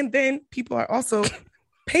 and then people are also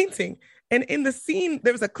painting. And in the scene,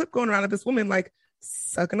 there was a clip going around of this woman like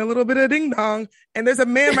sucking a little bit of ding dong, and there's a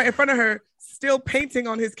man right in front of her still painting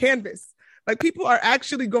on his canvas. Like, people are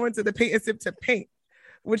actually going to the paint and sip to paint,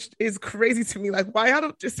 which is crazy to me. Like, why I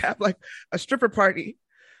don't just have like a stripper party,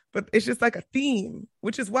 but it's just like a theme,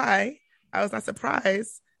 which is why I was not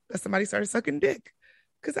surprised that somebody started sucking dick.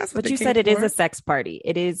 Because that's what. But you said it is a sex party.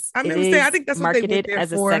 It is. I mean, I think that's what they went there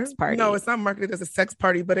as for. A sex party. No, it's not marketed as a sex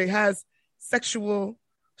party, but it has sexual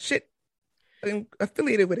shit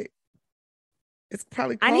affiliated with it. It's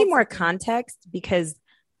probably. I need more context, because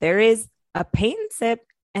there is a paint and sip,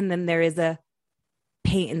 and then there is a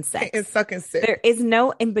paint and sex. Paint and suck and sip. There is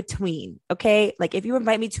no in between. Okay, like if you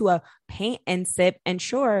invite me to a paint and sip, and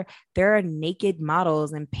sure, there are naked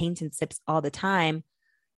models and paint and sips all the time,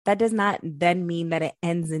 that does not then mean that it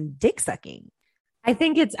ends in dick sucking. I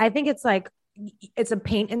think it's like it's a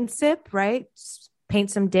paint and sip, right?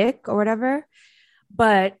 Paint some dick or whatever.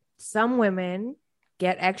 But some women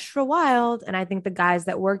get extra wild, and I think the guys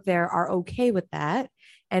that work there are okay with that.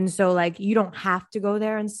 And so, like, you don't have to go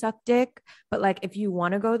there and suck dick, but like, if you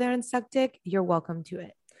want to go there and suck dick, you're welcome to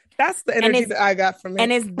it. That's the energy that I got from it.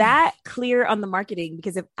 And is that clear on the marketing?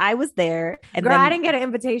 Because if I was there, and girl, I didn't get an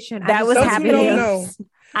invitation. That was happening. No.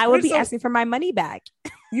 I would be asking for my money back.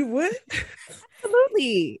 You would?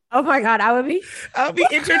 Absolutely. Oh my God, I would be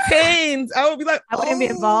entertained. I would be like, I wouldn't be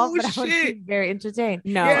involved, but shit. I would be very entertained.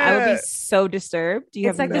 No, yeah. I would be so disturbed.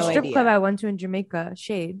 It's like the strip club I went to in Jamaica,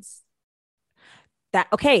 Shades.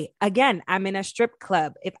 Okay, again, I'm in a strip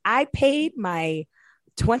club. If I paid my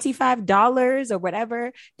 $25 or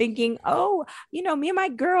whatever, thinking, oh, me and my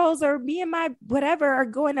girls or me and my whatever are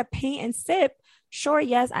going to paint and sip. Sure,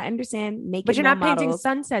 yes, I understand. But you're not painting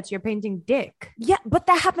sunsets. You're painting dick. Yeah, but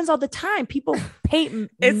that happens all the time. People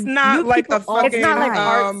paint. It's not like a fucking. It's not like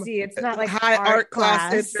artsy. It's not like high art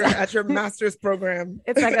class at your master's program.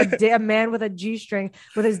 It's like a man with a G-string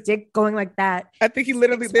with his dick going like that. I think he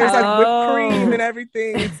literally there's like whipped cream and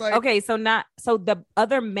everything. It's like okay, so the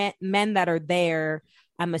other men that are there,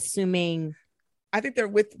 I'm assuming. I think they're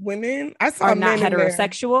with women. I saw are a man not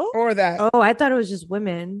heterosexual or that. Oh, I thought it was just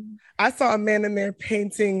women. I saw a man in there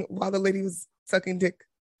painting while the lady was sucking dick.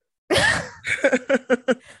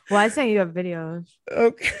 Well, I sent you a video.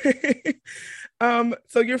 Okay.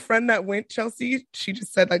 So your friend that went, Chelsea, she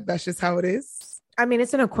just said like that's just how it is. I mean,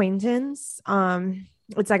 it's an acquaintance.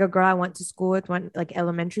 It's like a girl I went to school with, went like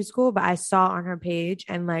elementary school, but I saw on her page,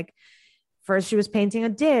 and like first she was painting a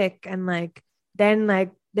dick, and like then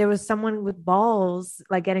like there was someone with balls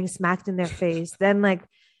like getting smacked in their face. Then like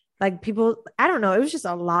people, I don't know. It was just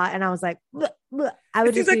a lot, and I was like, bleh, bleh. I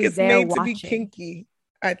would just like it's made watching. To be kinky.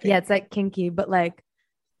 I think. Yeah, it's like kinky, but like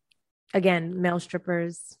again, male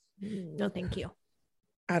strippers. No, thank you.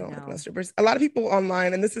 I don't like male strippers. A lot of people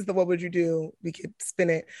online, and this is the what would you do? We could spin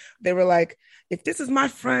it. They were like, if this is my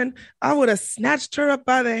friend, I would have snatched her up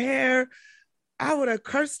by the hair. I would have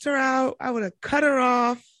cursed her out. I would have cut her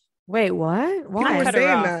off. Wait, what? Why? People were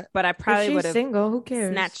saying that. But I probably would have single. Who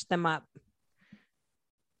cares? Snatched them up.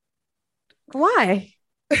 Why?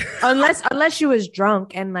 unless she was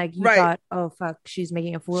drunk and like you thought, oh fuck, she's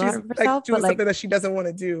making a fool out of herself. Like doing something that she doesn't want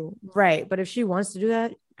to do. Right. But if she wants to do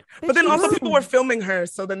that. But then also people were filming her,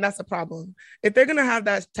 so then that's a problem. If they're gonna have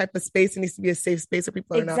that type of space, it needs to be a safe space where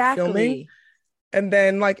people are not filming. And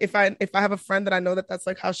then like if I have a friend that I know that's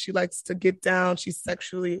like how she likes to get down, she's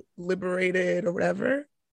sexually liberated or whatever.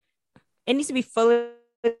 It needs to be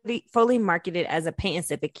fully marketed as a paint and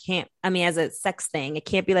sip. It can't, as a sex thing. It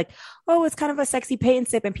can't be like, oh, it's kind of a sexy paint and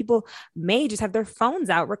sip, and people may just have their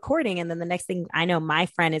phones out recording, and then the next thing I know, my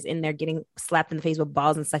friend is in there getting slapped in the face with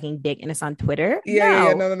balls and sucking dick, and it's on Twitter.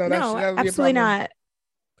 No, absolutely not.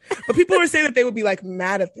 But people were saying that they would be like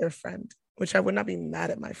mad at their friend, which I would not be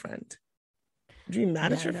mad at my friend. Would you be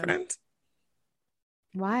mad at your friend?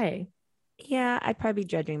 Why? Yeah, I'd probably be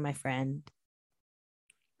judging my friend.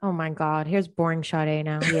 Oh my God, here's boring Sade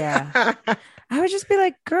now. Yeah. I would just be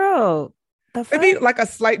like, girl, the fuck? Maybe like a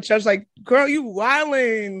slight judge, like, girl, you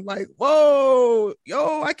wilding. Like, whoa,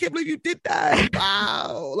 yo, I can't believe you did that.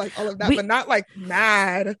 Wow. Like all of that, but not like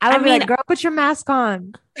mad. I mean, like, girl, put your mask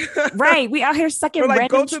on. Right. We out here sucking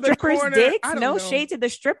like, random strippers' dicks. No know. Shade to the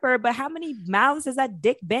stripper, but how many mouths has that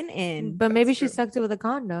dick been in? But maybe she sucked it with a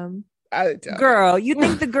condom. Girl, you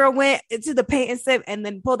think the girl went to the paint and sip and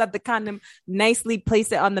then pulled out the condom, nicely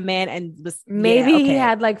placed it on the man, and was maybe he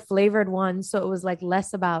had like flavored ones, so it was like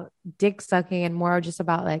less about dick sucking and more just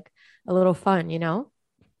about like a little fun, you know?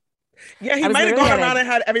 Yeah, he might have gone around and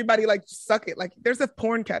had everybody like suck it. Like there's a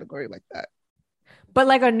porn category like that. But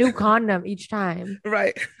like a new condom each time.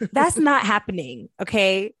 Right. That's not happening.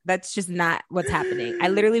 Okay. That's just not what's happening. I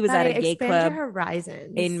literally was at a gay club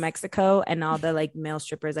in Mexico, and all the like male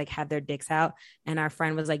strippers like had their dicks out, and our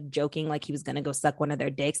friend was like joking like he was going to go suck one of their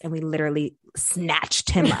dicks, and we literally snatched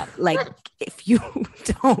him up. Like, if you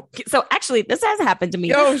don't. So actually this has happened to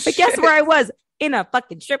me. But guess where I was? In a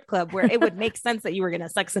fucking strip club where it would make sense that you were going to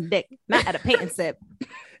suck some dick, not at a paint and sip.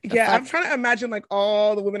 Yeah, I'm trying to imagine like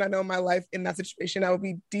all the women I know in my life in that situation. I would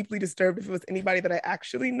be deeply disturbed if it was anybody that I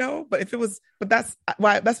actually know. But if it was, that's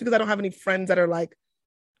because I don't have any friends that are like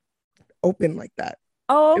open like that.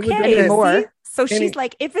 Oh, okay. More. So she's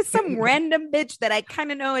like, if it's some random bitch that I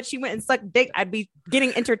kind of know and she went and sucked dick, I'd be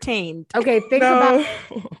getting entertained. Okay, think about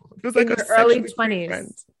it was like in her early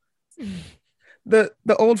 20s. The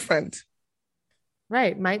old friend.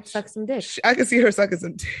 Right, might suck some dick. I could see her sucking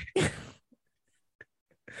some dick.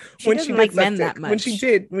 When she like men that much. When she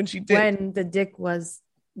did. When the dick was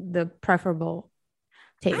the preferable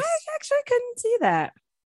taste. I actually couldn't see that.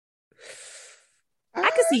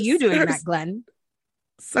 I could see you doing that, Glenn.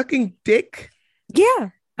 Sucking dick?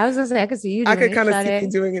 Yeah. I was gonna say I could see you doing it. I could kind of see you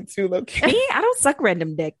doing it too, low-key. Me? I don't suck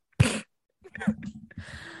random dick.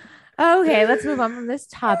 Okay, let's move on from this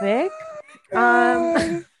topic.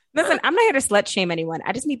 Listen, I'm not here to slut shame anyone.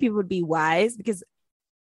 I just need people to be wise, because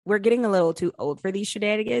we're getting a little too old for these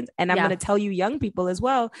shenanigans. And I'm going to tell you young people as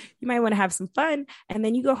well, you might want to have some fun, and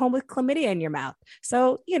then you go home with chlamydia in your mouth.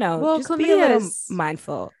 So, just be a little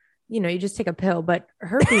mindful. You just take a pill, but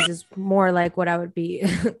herpes is more like what I would be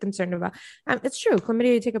concerned about. It's true.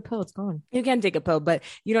 Chlamydia, you take a pill, it's gone. You can take a pill, but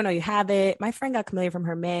you don't know you have it. My friend got chlamydia from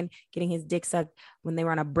her man getting his dick sucked when they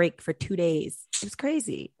were on a break for 2 days. It was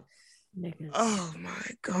crazy. Niggas. Oh my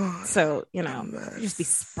god! So you just be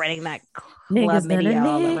spreading that chlamydia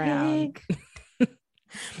all around.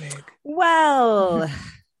 Well,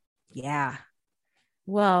 yeah.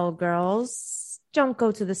 Well, girls, don't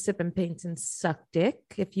go to the sip and paint and suck dick.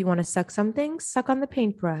 If you want to suck something, suck on the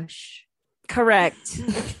paintbrush. Correct.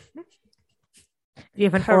 If you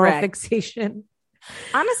have an oral fixation.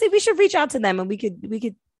 Honestly, we should reach out to them, and we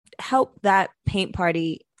could help that paint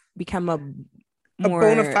party become a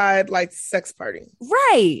bona fide like sex party.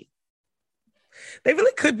 Right. They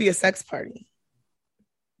really could be a sex party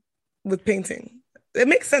with painting. It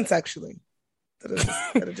makes sense, actually.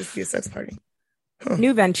 That'll just be a sex party. Huh.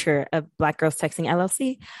 New venture of Black Girls Texting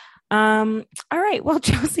LLC. All right. Well,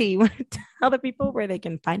 Chelsea, you want to tell the people where they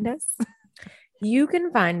can find us? You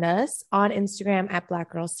can find us on Instagram at Black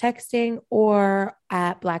Girls Texting or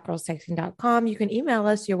at blackgirlstexting.com. You can email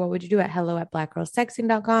us your what would you do at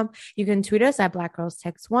hello@blackgirlstexting.com. You can tweet us at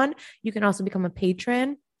blackgirlstext1. You can also become a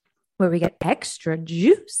patron where we get extra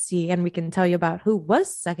juicy and we can tell you about who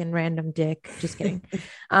was sucking random dick. Just kidding.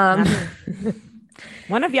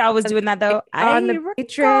 One of y'all was doing that though. On the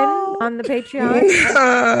Patreon. On the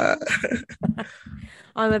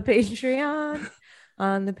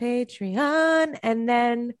Patreon. And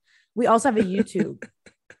then we also have a YouTube.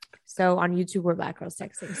 So on YouTube, we're Black Girls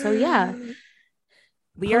Texting. So yeah.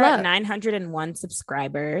 We are at 901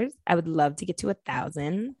 subscribers. I would love to get to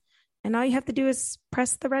 1,000. And all you have to do is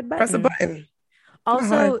press the red button. Press the button.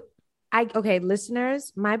 Also,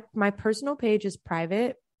 listeners, my personal page is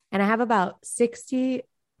private. And I have about 60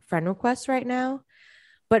 friend requests right now.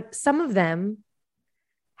 But some of them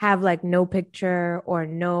have like no picture or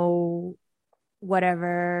no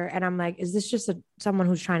whatever, and I'm like, is this just someone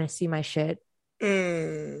who's trying to see my shit?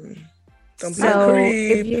 Don't be so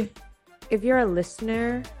if you're a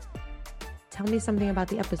listener, tell me something about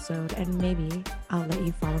the episode and maybe I'll let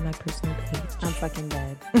you follow my personal page. I'm fucking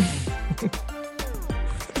dead.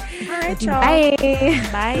 All right, y'all.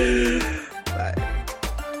 Bye. Bye.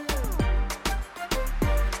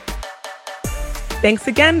 Thanks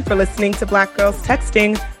again for listening to Black Girls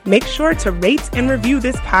Texting. Make sure to rate and review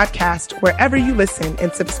this podcast wherever you listen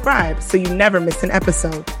and subscribe so you never miss an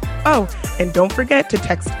episode. Oh, and don't forget to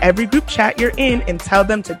text every group chat you're in and tell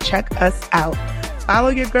them to check us out. Follow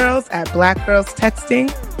your girls at Black Girls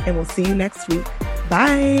Texting, and we'll see you next week.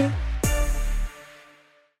 Bye.